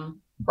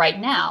from right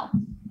now.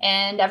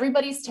 And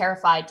everybody's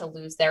terrified to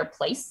lose their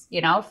place.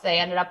 If they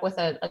ended up with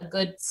a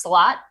good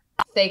slot,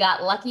 if they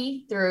got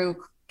lucky through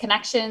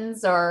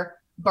connections or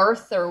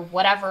birth or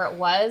whatever it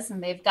was,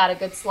 and they've got a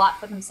good slot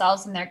for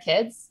themselves and their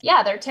kids,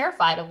 they're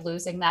terrified of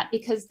losing that,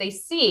 because they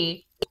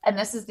see, and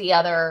this is the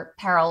other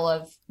peril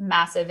of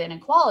massive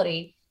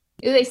inequality,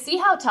 they see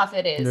how tough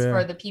it is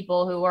for the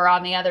people who are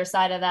on the other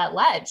side of that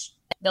ledge.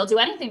 they'll do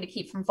anything to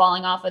keep from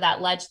falling off of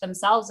that ledge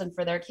themselves and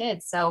for their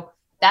kids. So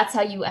that's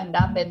how you end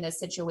up in this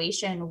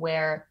situation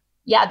where,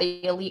 yeah,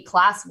 the elite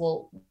class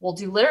will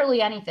do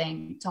literally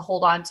anything to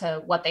hold on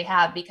to what they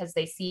have, because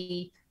they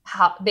see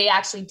how they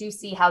actually do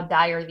see how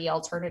dire the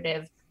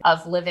alternative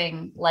of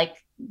living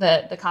like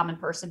the common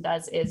person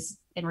does is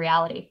in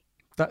reality.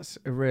 That's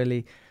a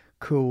really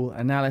cool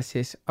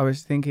analysis. I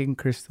was thinking,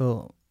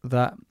 Krystal,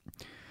 that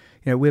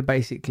we're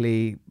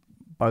basically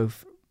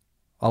both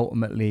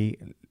ultimately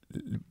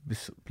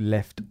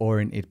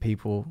left-oriented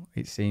people,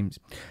 it seems.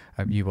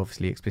 You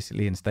obviously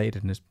explicitly and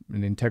stated as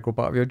an integral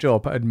part of your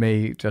job, and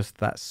me, just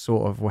that's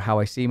sort of how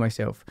I see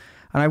myself.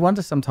 And I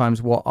wonder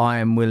sometimes what I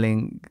am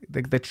willing,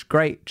 the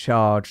great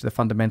charge, the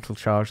fundamental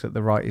charge that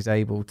the right is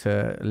able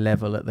to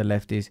level at the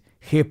left is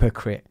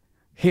hypocrite.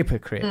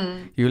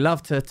 You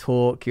love to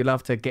talk, you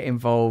love to get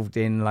involved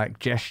in like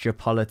gesture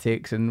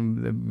politics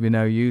and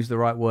use the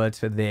right words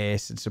for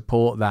this and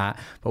support that,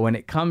 but when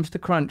it comes to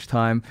crunch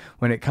time,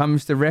 when it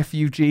comes to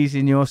refugees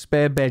in your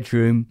spare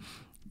bedroom,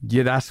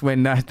 that's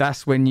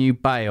when you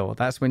bail.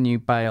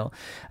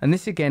 And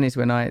this again is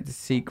when I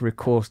seek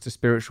recourse to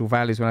spiritual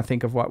values, when I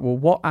think of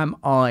what am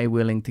I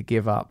willing to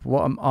give up,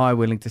 what am I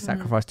willing to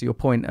sacrifice? To your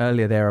point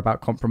earlier there about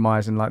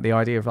compromise and like the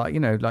idea of like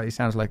it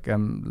sounds like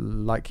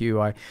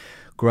you, I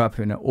grew up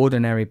in an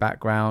ordinary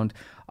background.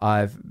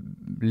 I've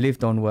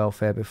lived on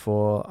welfare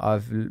before.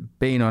 I've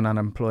been on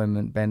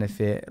unemployment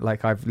benefit.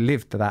 Like I've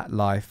lived that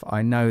life.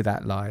 I know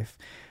that life,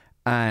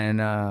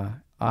 and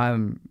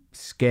I'm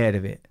scared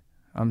of it.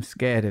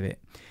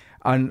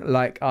 And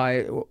like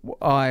I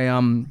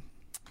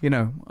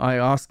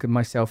ask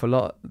myself a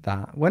lot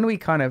that when me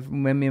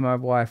and my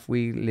wife,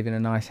 we live in a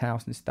nice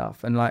house and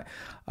stuff. And like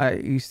I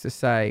used to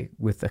say,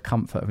 with the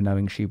comfort of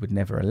knowing she would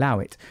never allow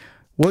it,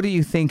 what do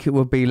you think it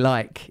would be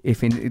like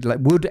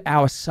would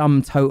our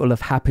sum total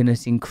of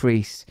happiness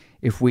increase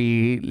if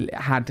we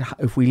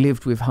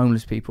lived with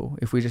homeless people?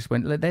 If we just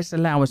went, let's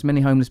allow as many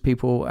homeless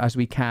people as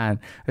we can,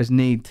 as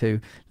need to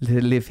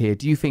live here.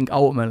 Do you think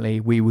ultimately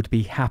we would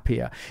be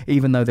happier,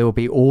 even though there will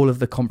be all of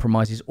the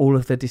compromises, all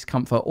of the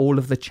discomfort, all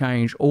of the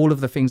change, all of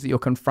the things that you're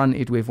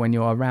confronted with when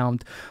you're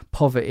around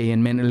poverty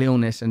and mental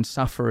illness and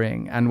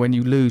suffering, and when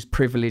you lose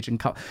privilege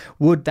and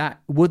would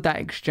that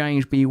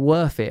exchange be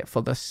worth it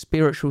for the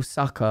spiritual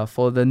succor,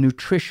 for the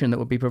nutrition that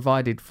would be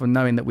provided, for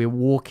knowing that we're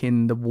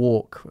walking the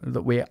walk,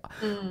 that we're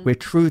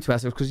true to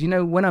ourselves? Because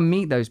when I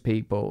meet those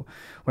people,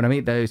 when I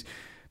meet those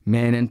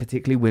men and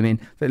particularly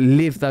women that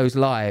live those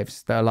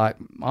lives, they're like,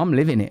 I'm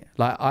living it.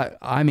 Like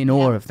I'm in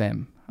awe of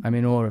them.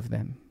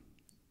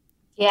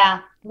 Yeah.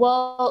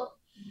 Well,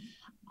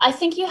 I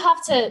think you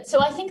have to.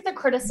 So I think the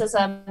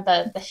criticism,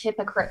 the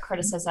hypocrite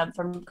criticism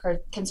from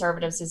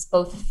conservatives is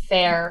both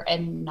fair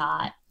and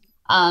not.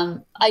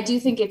 I do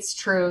think it's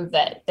true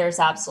that there's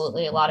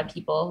absolutely a lot of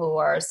people who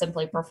are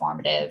simply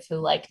performative, who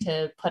like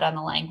to put on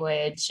the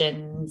language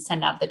and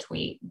send out the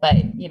tweet, but,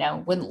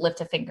 wouldn't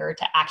lift a finger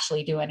to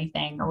actually do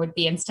anything, or would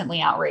be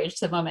instantly outraged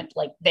the moment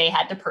like they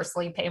had to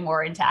personally pay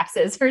more in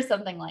taxes or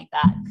something like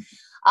that.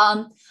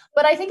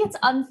 But I think it's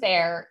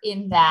unfair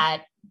in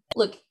that,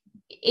 look,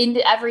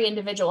 every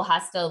individual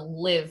has to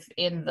live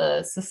in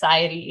the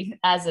society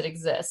as it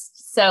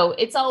exists. So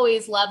it's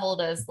always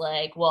leveled as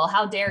like, well,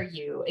 how dare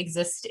you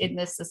exist in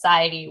this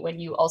society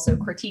when you also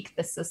critique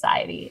this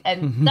society?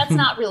 And that's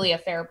not really a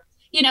fair,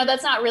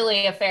 that's not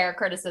really a fair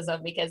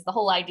criticism, because the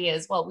whole idea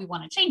is, well, we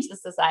want to change the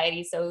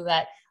society so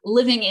that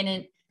living in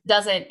it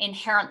doesn't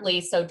inherently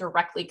so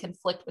directly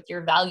conflict with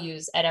your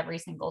values at every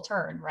single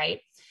turn, right?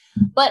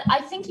 But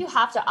I think you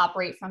have to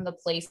operate from the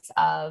place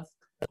of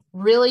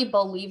really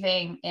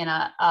believing in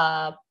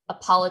a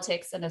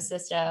politics and a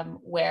system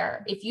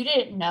where if you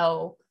didn't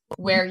know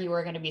where you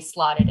were going to be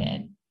slotted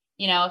in,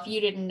 if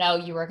you didn't know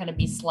you were going to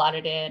be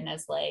slotted in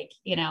as like,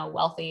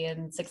 wealthy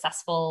and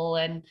successful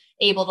and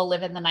able to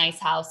live in the nice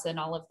house and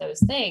all of those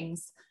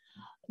things,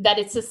 that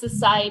it's a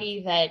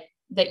society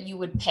that you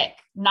would pick,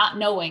 not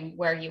knowing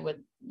where you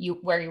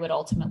would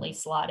ultimately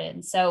slot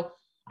in. So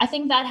I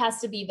think that has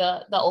to be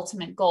the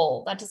ultimate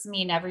goal. That doesn't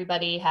mean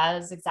everybody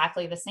has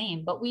exactly the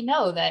same, but we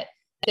know that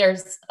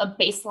there's a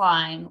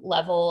baseline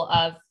level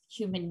of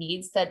human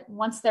needs that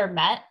once they're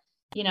met,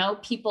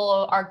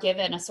 people are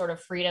given a sort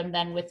of freedom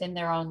then within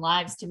their own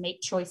lives to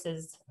make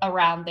choices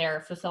around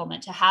their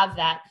fulfillment, to have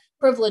that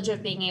privilege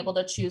of being able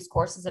to choose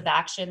courses of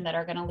action that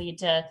are going to lead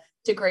to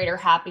greater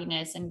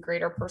happiness and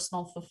greater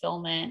personal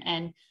fulfillment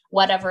and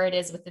whatever it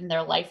is within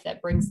their life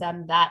that brings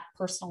them that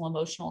personal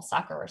emotional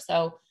succor.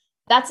 So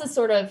that's a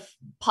sort of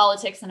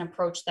politics and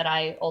approach that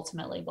I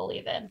ultimately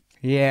believe in.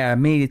 Yeah,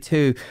 me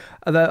too.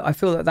 Although I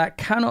feel that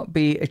cannot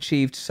be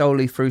achieved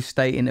solely through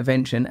state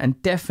intervention, and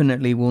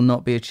definitely will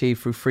not be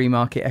achieved through free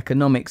market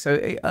economics. So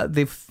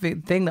the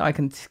thing that I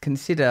can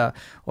consider,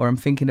 or I'm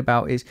thinking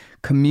about, is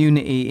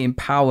community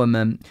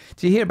empowerment.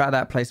 Do you hear about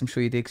that place? I'm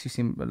sure you did, because you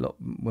seem a lot,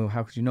 well,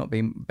 how could you not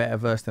be better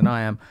versed than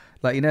I am?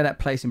 Like, that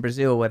place in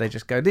Brazil where they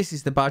just go, this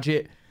is the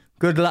budget.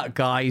 Good luck,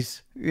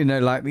 guys. And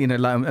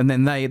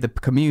then the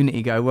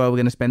community go, well, we're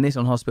going to spend this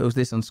on hospitals,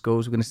 this on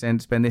schools, we're going to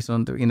spend this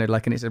on,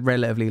 and it's a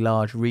relatively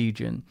large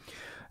region.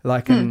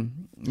 Like,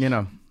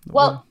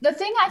 Well, the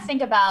thing I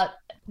think about,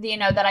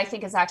 that I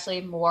think is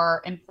actually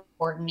more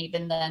important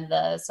even than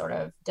the sort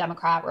of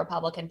Democrat,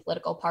 Republican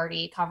political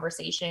party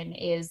conversation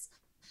is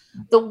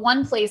the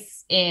one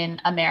place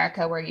in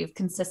America where you've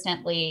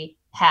consistently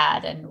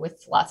had, and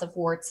with lots of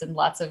warts and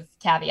lots of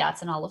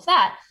caveats and all of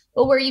that,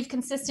 but where you've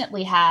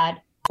consistently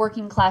had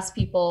working class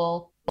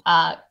people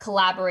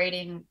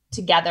collaborating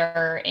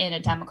together in a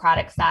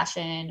democratic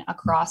fashion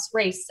across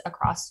race,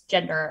 across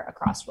gender,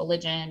 across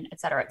religion, et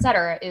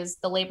cetera, is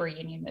the labor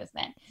union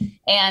movement.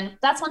 And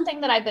that's one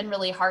thing that I've been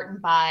really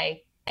heartened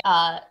by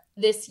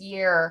this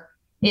year,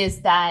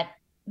 is that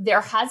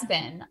there has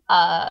been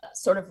a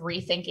sort of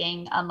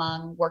rethinking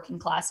among working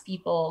class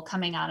people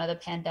coming out of the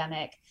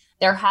pandemic.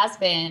 There has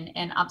been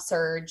an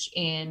upsurge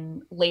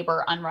in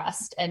labor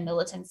unrest and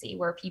militancy,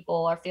 where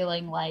people are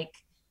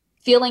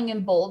feeling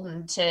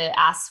emboldened to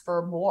ask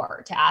for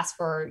more, to ask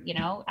for,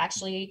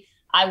 actually,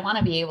 I want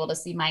to be able to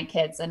see my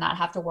kids and not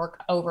have to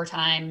work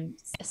overtime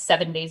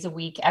 7 days a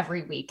week,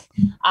 every week.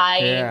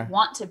 I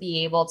want to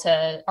be able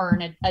to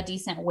earn a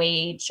decent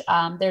wage.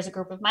 There's a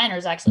group of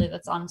miners actually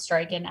that's on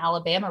strike in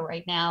Alabama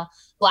right now,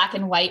 black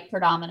and white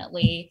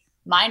predominantly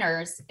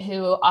miners,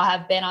 who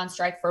have been on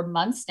strike for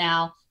months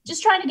now,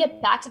 just trying to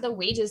get back to the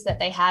wages that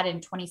they had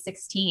in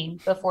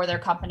 2016 before their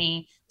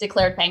company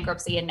declared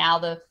bankruptcy. And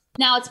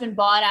now it's been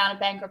bought out of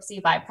bankruptcy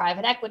by a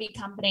private equity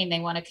company, and they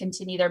want to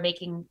continue. They're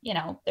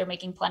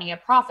making plenty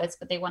of profits,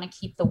 but they want to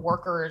keep the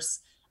workers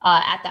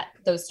at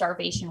those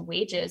starvation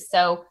wages.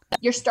 So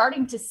you're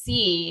starting to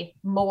see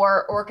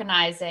more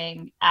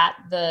organizing at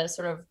the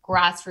sort of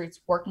grassroots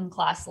working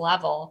class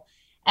level.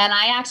 And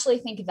I actually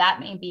think that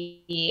may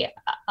be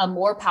a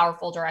more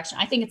powerful direction.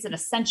 I think it's an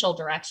essential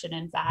direction,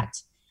 in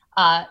fact,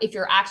 if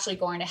you're actually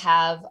going to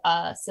have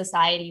a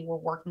society where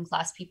working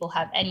class people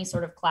have any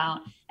sort of clout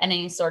and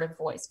any sort of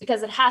voice,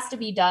 because it has to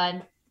be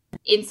done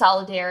in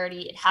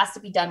solidarity. It has to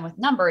be done with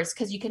numbers,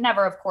 because you can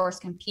never, of course,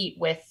 compete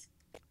with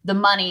the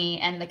money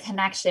and the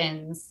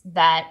connections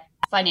that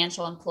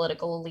financial and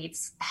political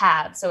elites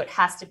have. So it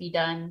has to be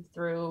done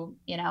through,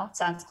 it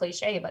sounds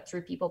cliche, but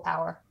through people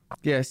power.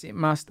 Yes, it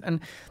must.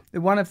 And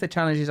one of the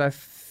challenges I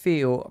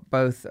feel,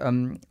 both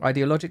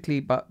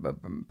ideologically but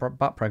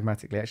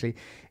pragmatically, actually,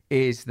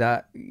 is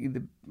that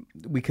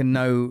we can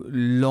no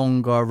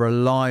longer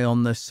rely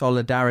on the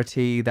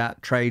solidarity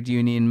that trade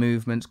union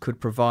movements could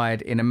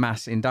provide in a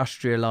mass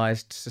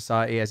industrialized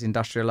society, as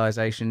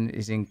industrialization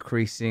is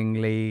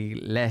increasingly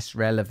less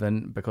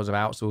relevant because of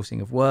outsourcing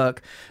of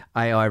work,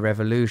 AI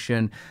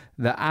revolution.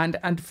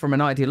 And from an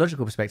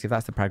ideological perspective,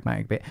 that's the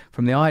pragmatic bit.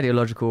 From the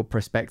ideological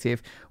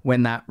perspective,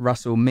 when that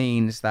Russell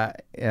Means,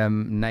 that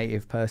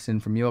native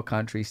person from your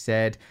country,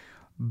 said,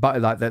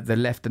 but like that the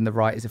left and the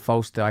right is a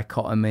false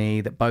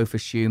dichotomy, that both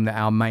assume that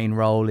our main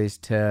role is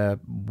to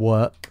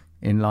work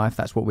in life.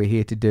 That's what we're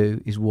here to do,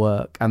 is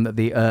work, and that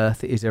the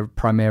earth is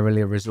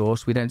primarily a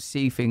resource. We don't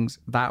see things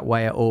that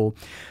way at all.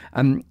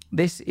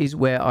 This is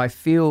where I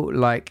feel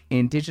like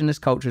indigenous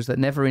cultures that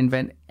never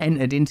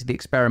entered into the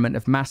experiment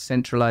of mass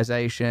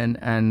centralization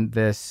and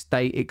the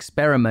state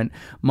experiment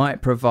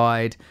might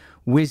provide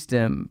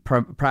wisdom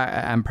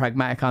and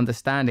pragmatic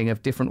understanding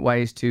of different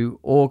ways to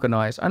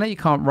organize. I know you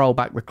can't roll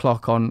back the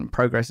clock on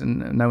progress,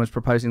 and no one's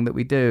proposing that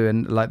we do,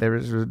 and like there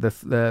is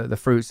the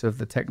fruits of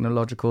the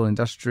technological,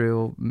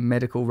 industrial,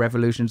 medical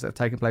revolutions that have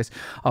taken place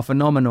are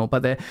phenomenal,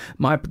 but the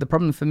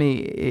problem for me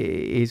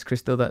is,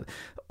 Krystal, that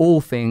all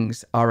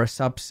things are a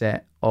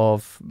subset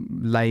of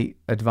late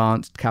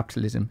advanced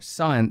capitalism.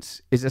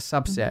 Science is a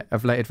subset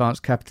of late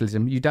advanced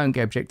capitalism. You don't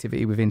get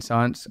objectivity within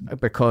science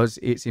because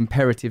its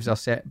imperatives are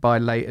set by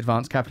late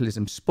advanced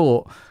capitalism.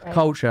 Sport,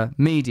 culture,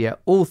 media,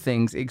 all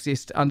things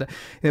exist under.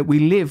 We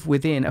live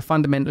within a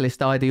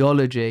fundamentalist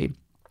ideology,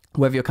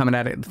 whether you're coming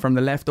at it from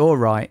the left or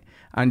right,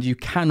 and you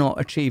cannot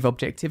achieve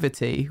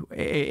objectivity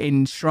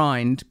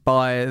enshrined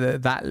by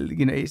that.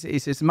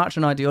 It's as much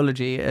an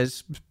ideology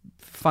as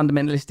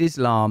fundamentalist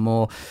Islam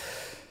or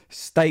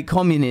state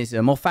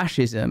communism or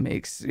fascism.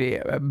 It's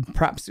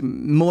perhaps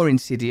more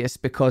insidious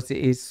because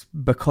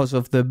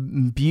of the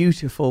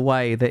beautiful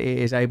way that it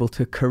is able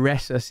to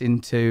caress us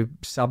into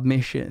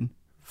submission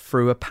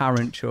through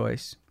apparent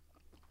choice.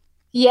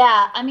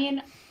 Yeah, I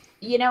mean,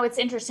 it's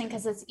interesting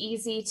because it's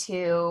easy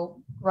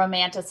to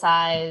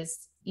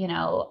romanticize,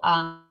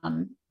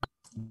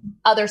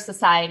 other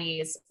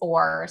societies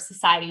or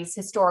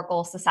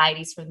historical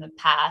societies from the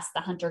past, the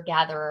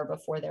hunter-gatherer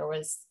before there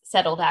was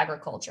settled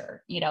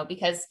agriculture,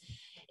 because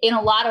in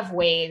a lot of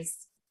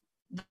ways,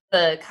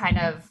 the kind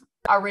of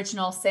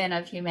original sin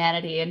of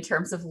humanity in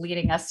terms of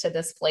leading us to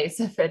this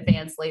place of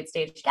advanced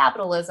late-stage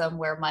capitalism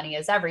where money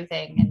is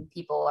everything and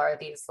people are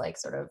these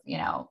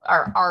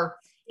are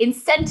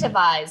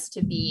incentivized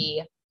to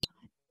be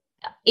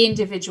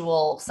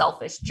individual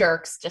selfish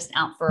jerks just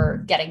out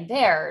for getting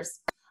theirs.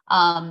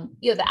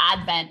 The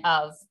advent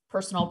of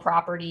personal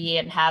property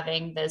and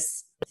having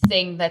this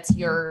thing that's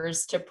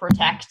yours to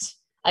protect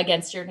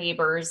against your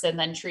neighbors, and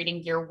then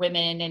treating your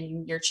women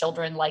and your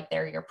children like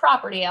they're your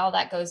property. All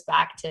that goes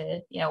back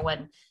to,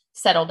 when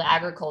settled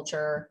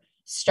agriculture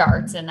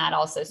starts. And that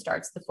also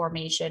starts the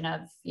formation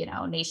of,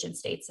 nation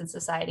states and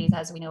societies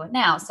as we know it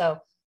now. So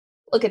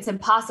look, it's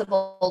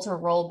impossible to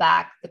roll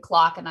back the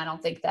clock. And I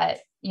don't think that,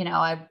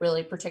 I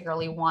really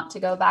particularly want to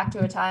go back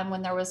to a time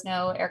when there was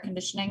no air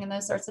conditioning and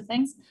those sorts of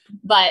things.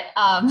 But,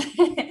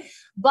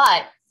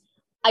 but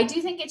I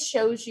do think it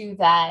shows you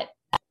that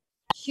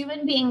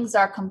human beings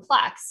are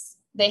complex.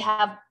 They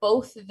have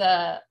both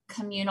the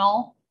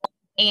communal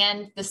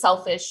and the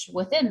selfish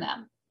within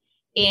them.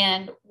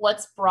 And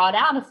what's brought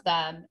out of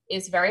them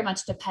is very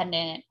much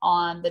dependent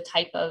on the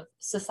type of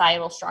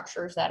societal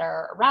structures that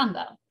are around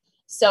them.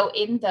 So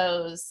in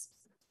those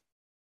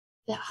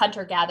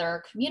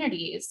hunter-gatherer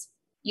communities,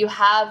 you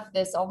have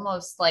this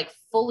almost like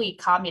fully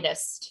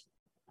communist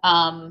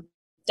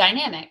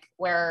dynamic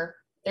where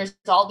there's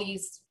all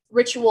these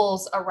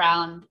rituals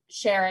around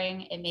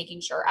sharing and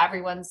making sure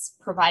everyone's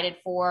provided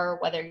for,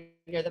 whether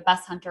you're the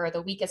best hunter or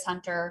the weakest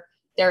hunter.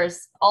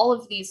 There's all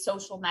of these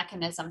social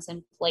mechanisms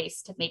in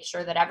place to make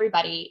sure that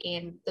everybody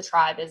in the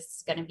tribe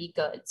is going to be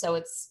good. So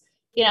it's,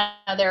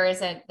 there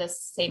isn't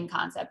this same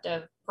concept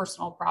of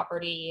personal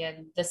property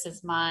and this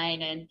is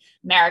mine and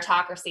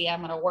meritocracy.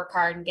 I'm going to work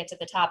hard and get to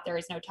the top. There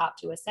is no top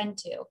to ascend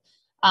to.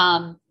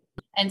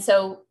 And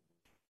so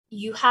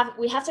we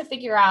have to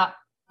figure out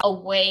a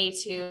way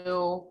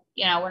to,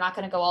 we're not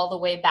going to go all the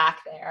way back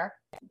there,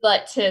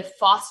 but to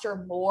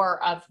foster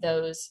more of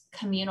those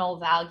communal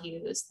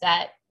values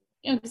that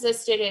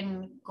existed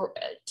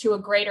to a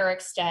greater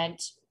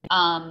extent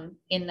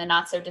in the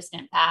not so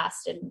distant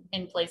past, and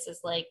in places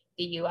like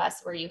the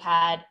US, where you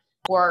had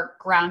more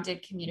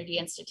grounded community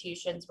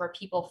institutions where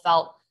people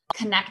felt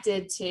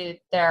connected to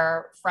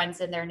their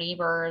friends and their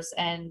neighbors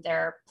and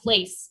their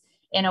place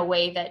in a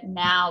way that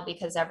now,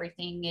 because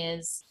everything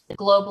is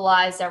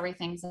globalized,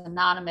 everything's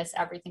anonymous,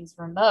 everything's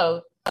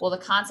remote, well, the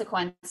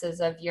consequences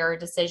of your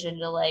decision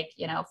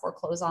to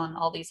foreclose on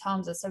all these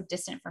homes is so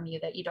distant from you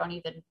that you don't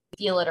even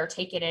feel it or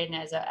take it in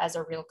as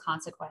a real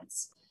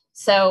consequence.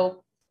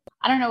 So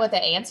I don't know what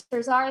the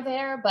answers are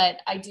there,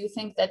 but I do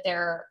think that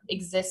there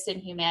exists in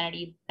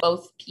humanity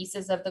both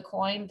pieces of the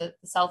coin, the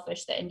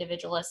selfish, the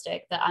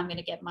individualistic, the I'm going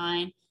to get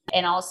mine,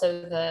 and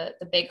also the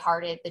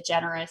big-hearted, the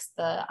generous,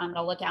 the I'm going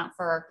to look out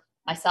for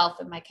myself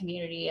and my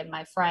community and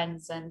my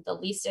friends and the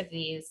least of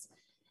these.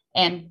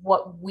 And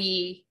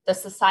the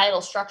societal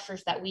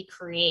structures that we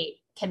create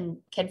can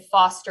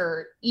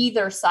foster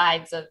either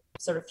sides of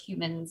sort of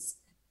humans'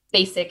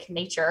 basic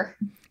nature.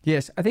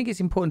 Yes, I think it's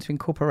important to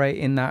incorporate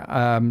in that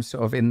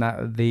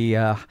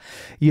the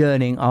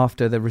yearning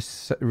after the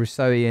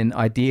Rousseauian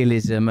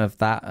idealism of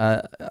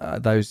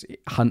that those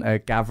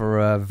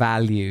hunter-gatherer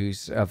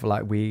values of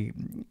like we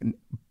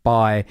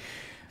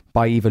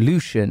by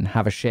evolution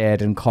have a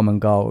shared and common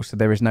goal. So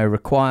there is no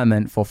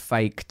requirement for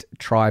faked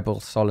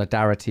tribal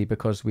solidarity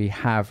because we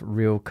have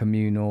real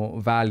communal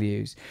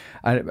values.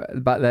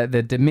 But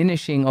the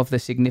diminishing of the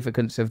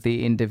significance of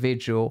the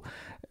individual,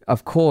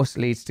 of course,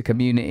 leads to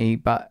community,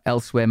 but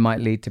elsewhere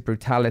might lead to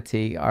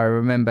brutality. I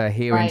remember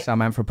hearing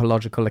some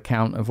anthropological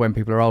account of when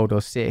people are old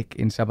or sick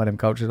in some of them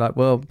cultures, like,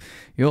 well,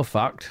 you're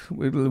fucked.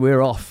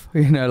 We're off,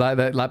 like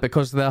that, like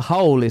because the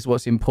whole is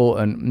what's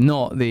important,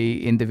 not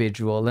the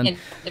individual. And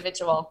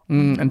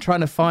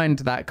trying to find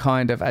that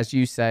kind of, as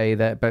you say,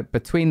 but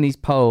between these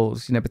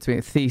poles,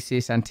 between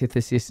thesis,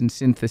 antithesis, and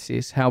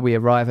synthesis, how we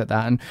arrive at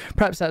that, and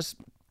perhaps that's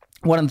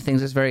one of the things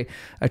that's very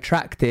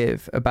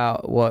attractive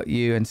about what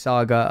you and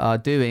Saga are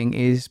doing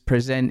is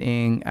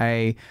presenting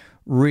a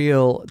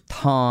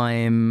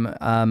real-time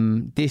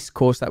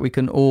discourse that we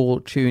can all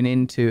tune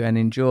into and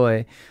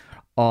enjoy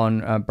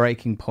on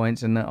Breaking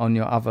Points and on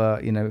your other,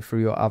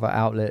 through your other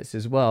outlets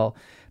as well.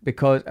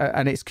 Because,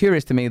 and it's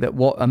curious to me that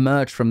what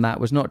emerged from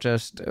that was not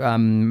just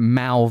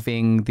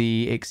mouthing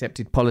the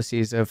accepted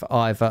policies of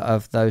either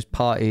of those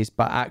parties,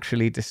 but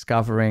actually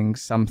discovering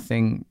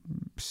something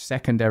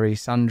secondary,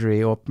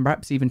 sundry, or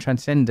perhaps even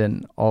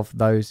transcendent of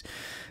those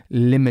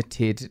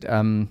limited,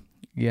 the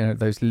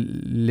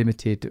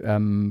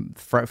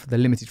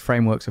limited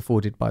frameworks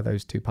afforded by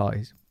those two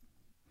parties.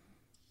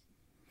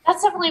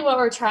 That's definitely what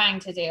we're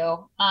trying to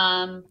do,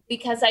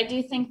 because I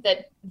do think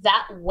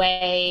that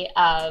way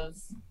of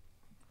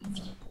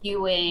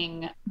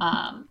viewing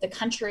the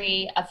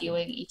country, of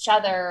viewing each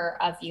other,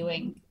 of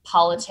viewing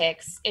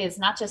politics is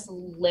not just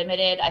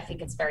limited. I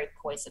think it's very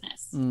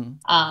poisonous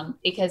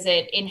because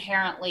it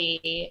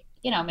inherently,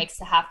 makes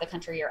half the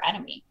country your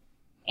enemy.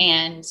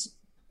 And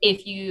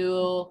if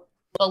you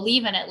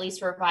believe in at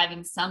least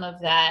reviving some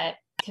of that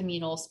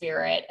communal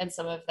spirit and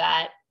some of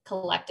that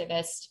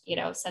collectivist,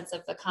 sense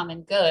of the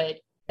common good,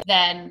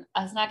 then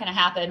it's not going to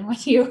happen when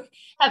you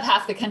have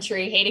half the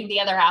country hating the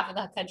other half of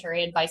the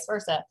country and vice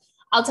versa.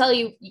 I'll tell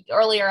you,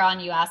 earlier on,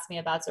 you asked me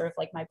about sort of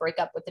like my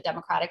breakup with the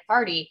Democratic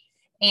Party,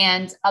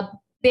 and a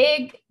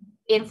big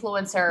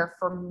influencer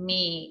for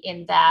me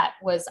in that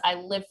was I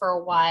lived for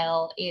a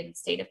while in the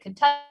state of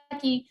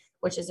Kentucky,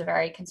 which is a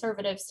very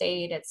conservative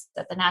state. It's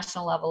at the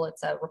national level.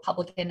 It's a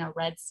Republican, a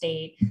red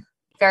state,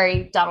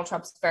 Donald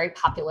Trump's very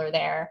popular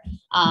there.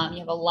 You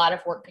have a lot of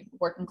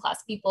working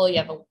class people. You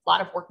have a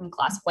lot of working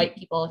class white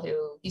people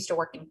who used to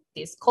work in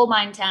these coal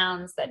mine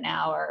towns that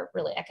now are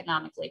really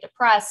economically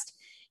depressed.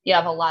 You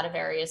have a lot of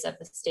areas of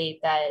the state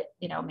that,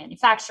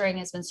 manufacturing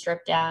has been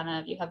stripped down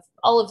of. You have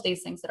all of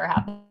these things that are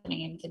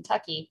happening in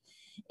Kentucky.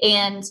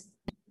 And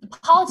the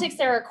politics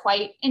there are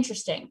quite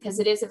interesting because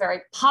it is a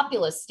very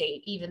populist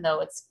state, even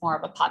though it's more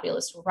of a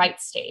populist right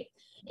state.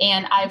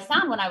 And I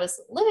found when I was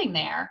living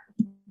there,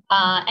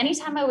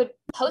 anytime I would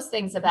post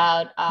things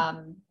about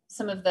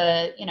some of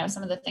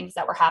the things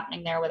that were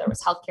happening there, whether it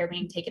was healthcare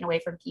being taken away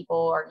from people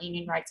or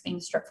union rights being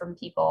stripped from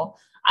people,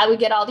 I would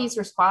get all these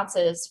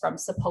responses from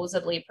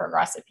supposedly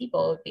progressive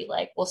people who would be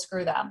like, well,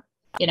 screw them.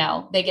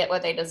 They get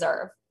what they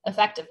deserve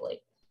effectively.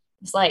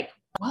 It's like,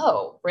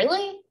 whoa,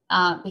 really?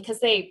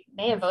 Because they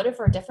may have voted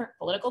for a different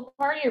political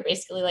party or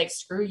basically like,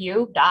 screw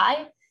you,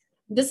 die.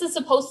 This is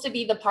supposed to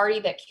be the party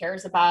that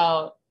cares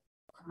about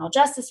criminal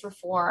justice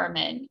reform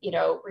and,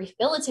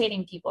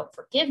 rehabilitating people and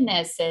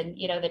forgiveness. And,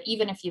 that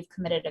even if you've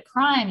committed a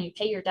crime, you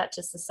pay your debt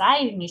to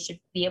society and you should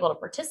be able to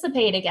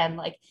participate again.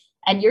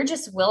 And you're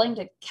just willing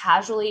to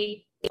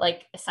casually,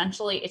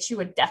 essentially issue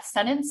a death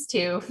sentence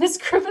to this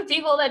group of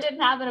people that didn't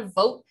happen to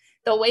vote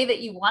the way that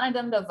you wanted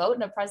them to vote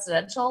in a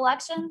presidential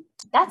election.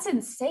 That's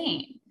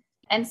insane.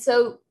 And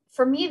so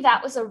for me,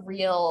 that was a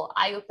real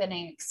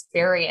eye-opening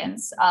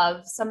experience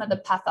of some of the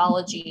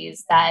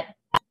pathologies that,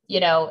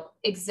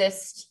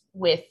 exist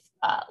with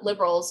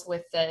liberals,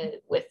 with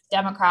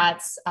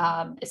Democrats,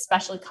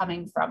 especially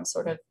coming from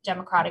sort of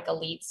Democratic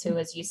elites who,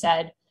 as you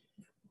said,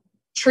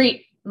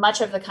 treat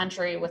much of the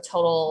country with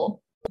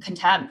total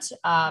contempt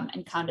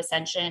and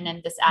condescension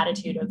and this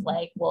attitude of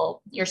like,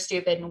 well, you're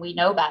stupid and we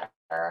know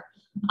better.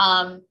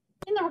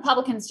 And the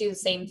Republicans do the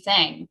same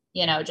thing,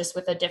 just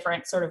with a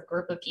different sort of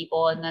group of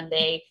people. And then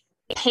they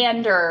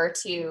pander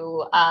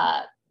to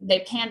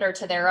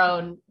their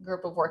own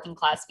group of working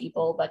class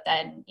people, but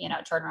then,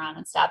 turn around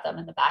and stab them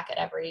in the back at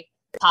every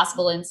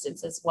possible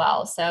instance as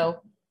well.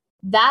 So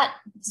that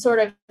sort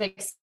of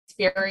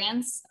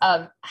experience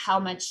of how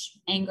much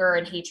anger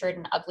and hatred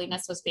and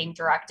ugliness was being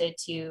directed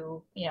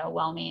to,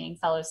 well-meaning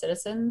fellow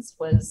citizens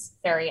was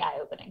very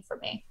eye-opening for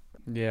me.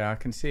 Yeah, I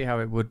can see how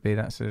it would be.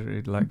 That's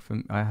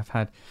I have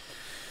had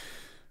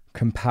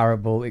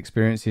comparable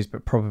experiences,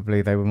 but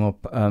probably they were more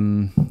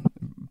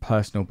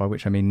personal, by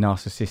which I mean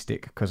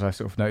narcissistic, because I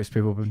sort of noticed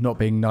people not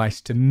being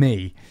nice to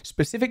me,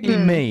 specifically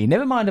me,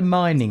 never mind a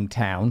mining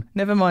town,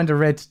 never mind a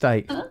red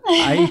state,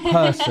 a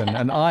person,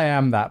 and I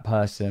am that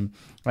person.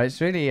 Right,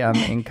 it's really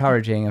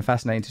encouraging and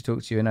fascinating to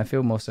talk to you, and I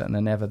feel more certain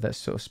than ever that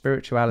sort of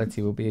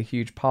spirituality will be a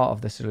huge part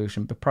of the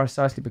solution, but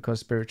precisely because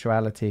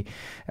spirituality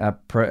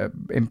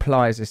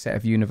implies a set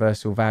of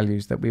universal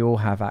values that we all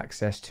have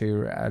access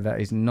to, that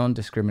is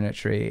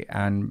non-discriminatory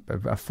and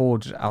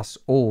affords us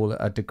all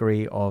a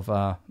degree of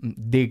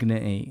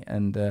dignity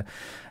and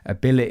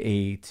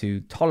ability to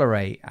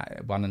tolerate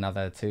one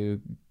another, to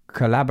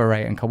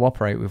collaborate and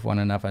cooperate with one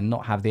another,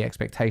 not have the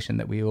expectation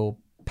that we all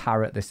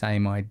parrot the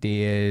same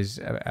ideas,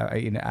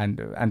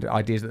 and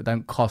ideas that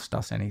don't cost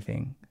us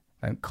anything,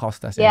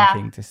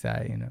 anything to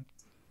say.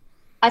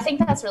 I think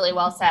that's really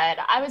well said.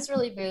 I was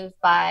really moved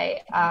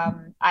by,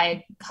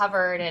 I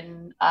covered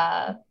and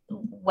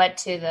went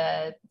to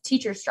the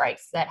teacher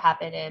strikes that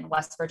happened in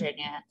West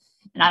Virginia.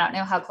 And I don't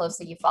know how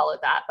closely you followed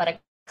that, but a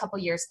couple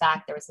years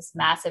back, there was this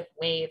massive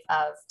wave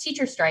of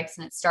teacher strikes,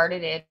 and it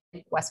started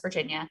in West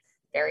Virginia,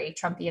 very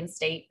Trumpian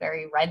state,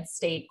 very red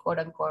state, quote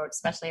unquote,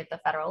 especially at the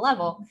federal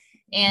level.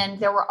 And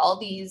there were all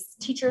these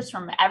teachers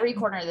from every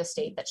corner of the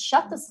state that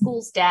shut the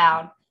schools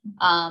down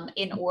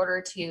in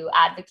order to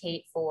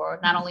advocate for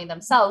not only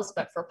themselves,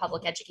 but for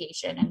public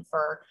education and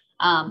for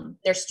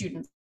their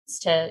students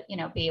to,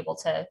 be able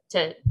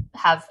to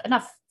have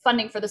enough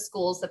funding for the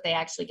schools that they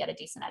actually get a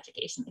decent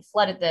education. They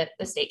flooded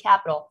the state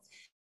capitol.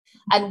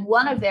 And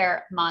one of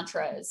their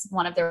mantras,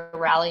 one of their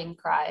rallying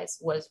cries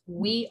was,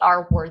 "We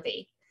are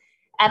worthy."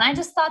 And I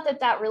just thought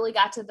that really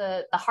got to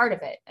the heart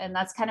of it. And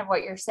that's kind of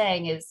what you're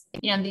saying is,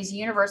 these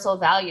universal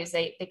values,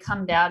 they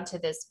come down to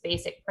this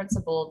basic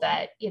principle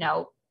that,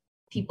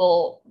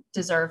 people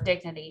deserve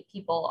dignity.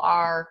 People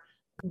are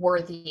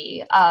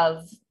worthy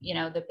of,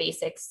 the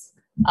basics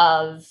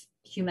of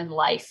human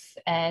life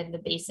and the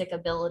basic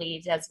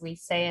ability, as we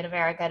say in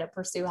America, to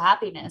pursue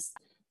happiness.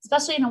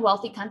 Especially in a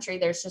wealthy country,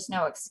 there's just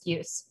no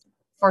excuse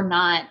for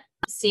not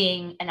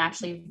seeing and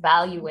actually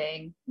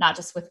valuing, not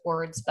just with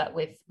words, but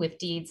with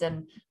deeds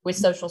and with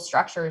social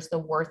structures, the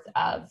worth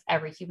of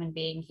every human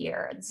being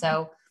here. And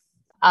so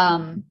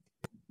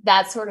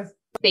that sort of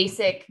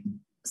basic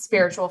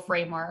spiritual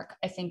framework,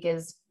 I think,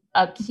 is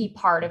a key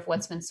part of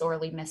what's been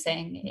sorely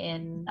missing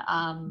in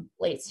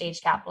late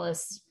stage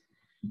capitalist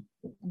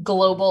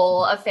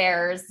global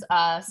affairs,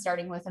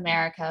 starting with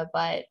America,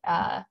 but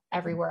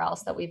everywhere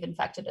else that we've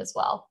infected as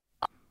well.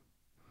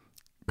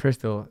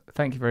 Krystal,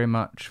 thank you very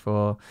much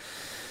for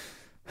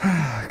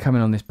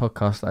coming on this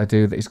podcast that I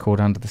do that is called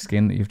Under the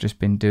Skin, that you've just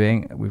been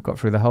doing. We've got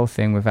through the whole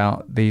thing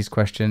without these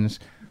questions.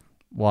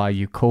 Why are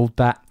you called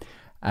that?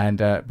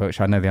 And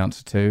which I know the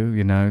answer to,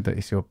 you know, that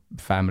it's your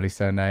family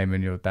surname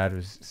and your dad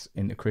was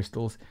into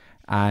crystals.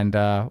 And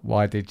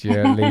why did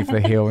you leave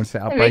the heel and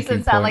set up It makes breaking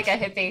him sound points?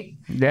 like a hippie.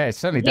 Yeah, it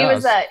certainly He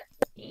does.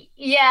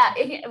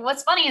 was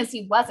what's funny is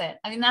he wasn't.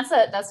 I mean, that's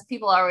what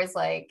people are always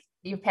like,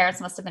 your parents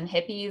must have been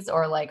hippies,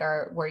 or like,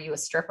 were you a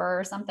stripper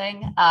or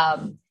something?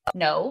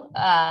 No,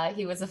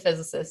 he was a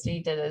physicist. He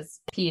did his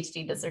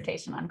PhD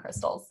dissertation on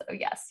crystals. So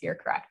yes, you're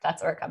correct.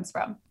 That's where it comes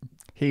from.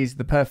 He's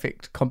the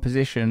perfect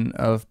composition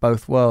of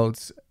both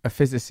worlds. A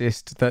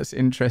physicist that's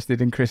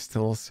interested in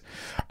crystals.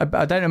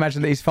 I don't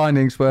imagine that his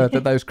findings were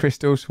that those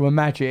crystals were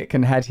magic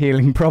and had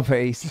healing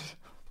properties.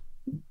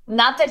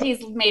 Not that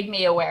he's made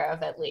me aware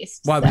of, at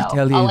least. Why would he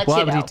tell you?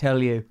 Why would he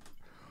tell you?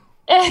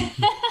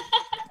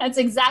 That's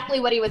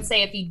exactly what he would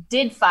say if he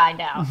did find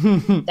out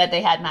that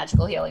they had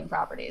magical healing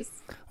properties.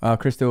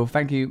 Krystal,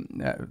 thank you.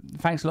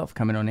 Thanks a lot for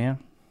coming on here.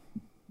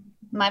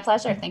 My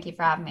pleasure. Thank you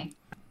for having me.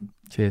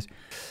 Cheers.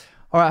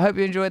 All right, I hope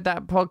you enjoyed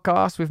that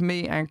podcast with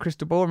me and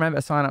Krystal Ball. Remember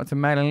to sign up to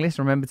mailing list.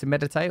 Remember to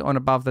meditate on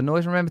Above the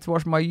Noise. Remember to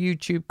watch my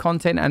YouTube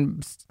content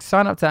and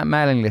sign up to that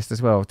mailing list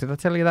as well. Did I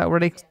tell you that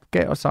already?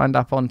 Get signed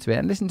up onto it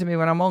and listen to me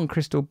when I'm on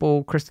Krystal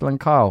Ball, Krystal and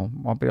Kyle.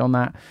 I'll be on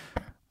that.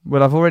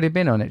 Well, I've already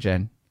been on it,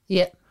 Jen.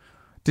 Yeah.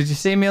 Did you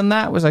see me on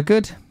that? Was I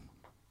good?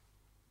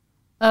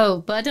 Oh,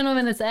 but I don't know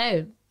when it's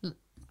out.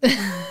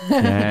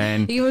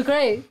 Jen. You were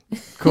great.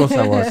 Of course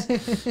I was.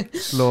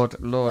 Lord,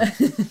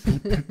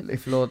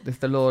 if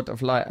the Lord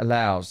of Light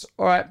allows.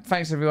 All right,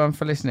 thanks everyone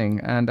for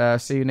listening,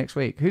 and see you next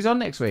week. Who's on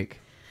next week?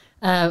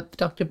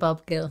 Dr.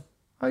 Bob Gill.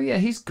 Oh yeah,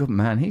 he's good,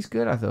 man. He's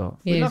good. I thought.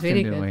 Yeah, he's loved really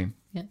him, didn't good.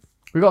 we? Yeah.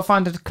 We've got to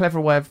find a clever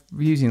way of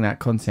using that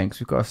content because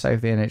we've got to save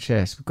the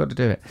NHS. We've got to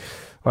do it.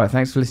 All right,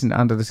 thanks for listening to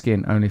Under the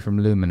Skin, only from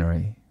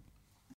Luminary.